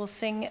love thee. We'll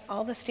sing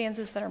all the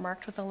stanzas that are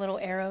marked with the little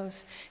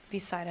arrows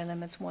beside of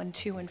them. It's 1,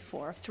 2, and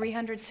 4.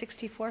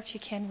 364, if you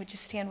can, would you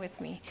stand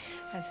with me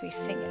as we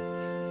sing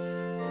it?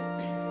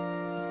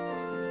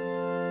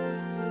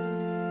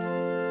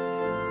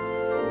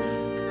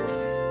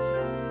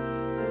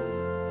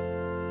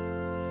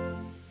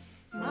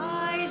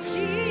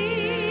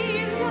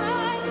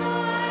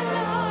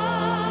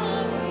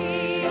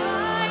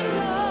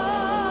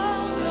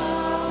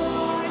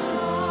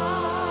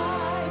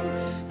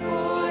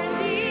 For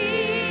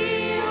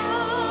thee,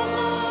 all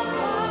of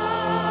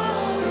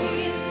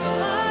folly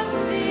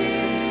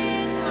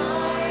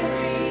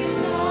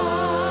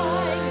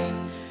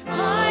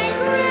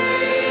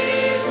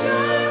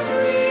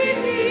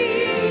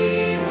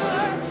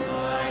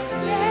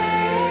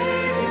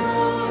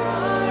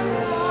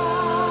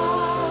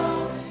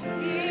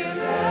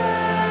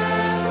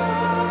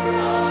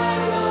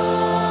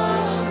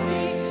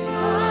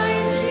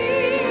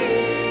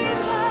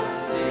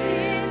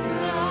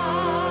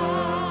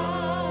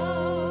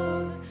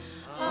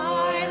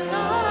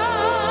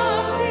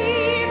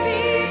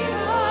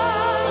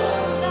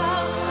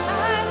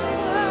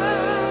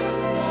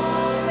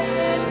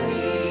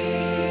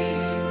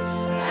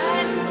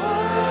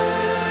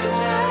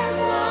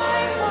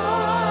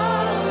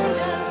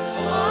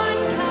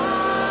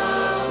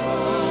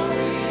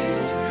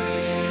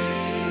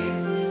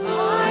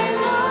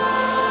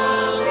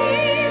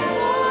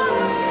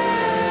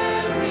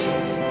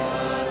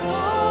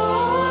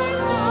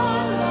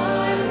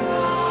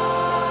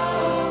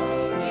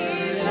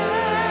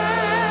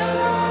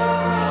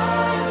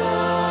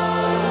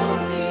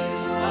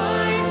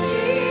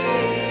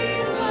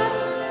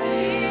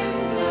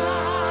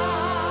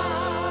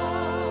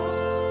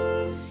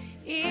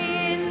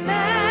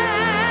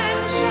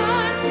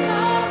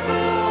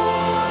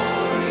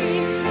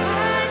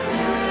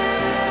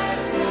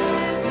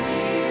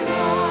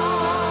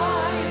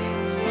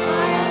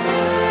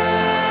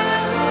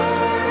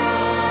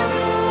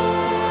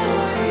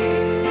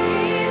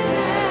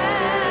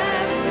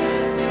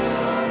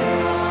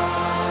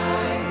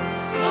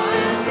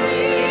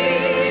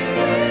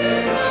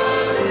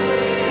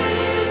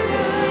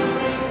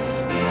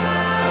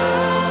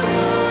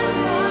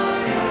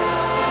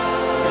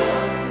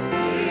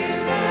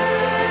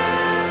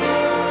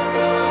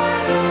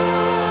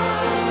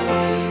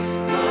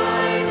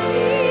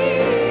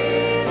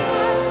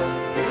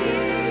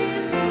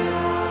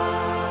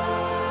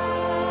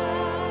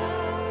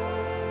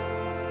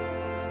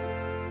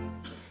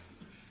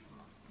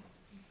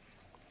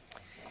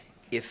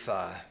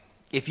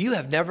If you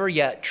have never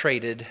yet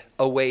traded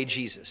away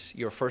Jesus,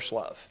 your first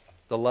love,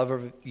 the love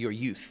of your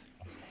youth,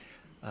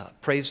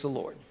 praise the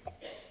Lord.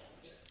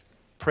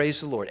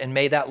 Praise the Lord. And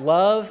may that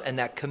love and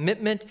that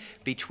commitment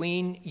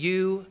between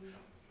you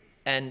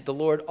and the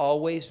Lord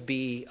always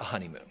be a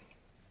honeymoon.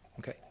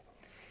 Okay?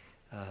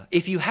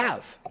 If you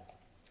have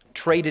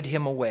traded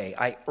him away,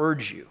 I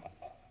urge you,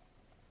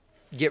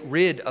 get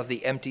rid of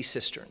the empty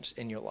cisterns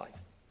in your life.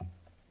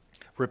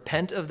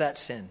 Repent of that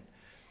sin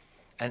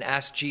and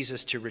ask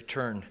Jesus to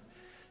return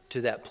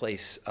to that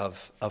place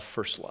of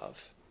first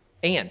love.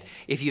 And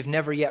if you've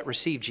never yet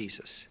received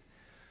Jesus,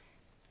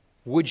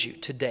 would you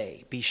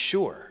today be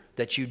sure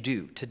that you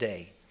do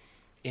today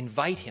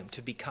invite him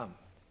to become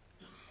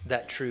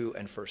that true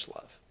and first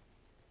love?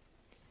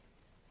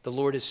 The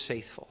Lord is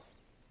faithful.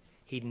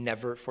 He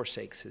never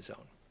forsakes his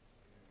own.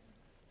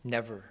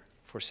 Never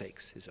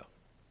forsakes his own.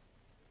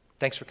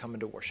 Thanks for coming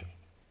to worship.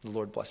 The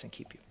Lord bless and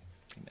keep you.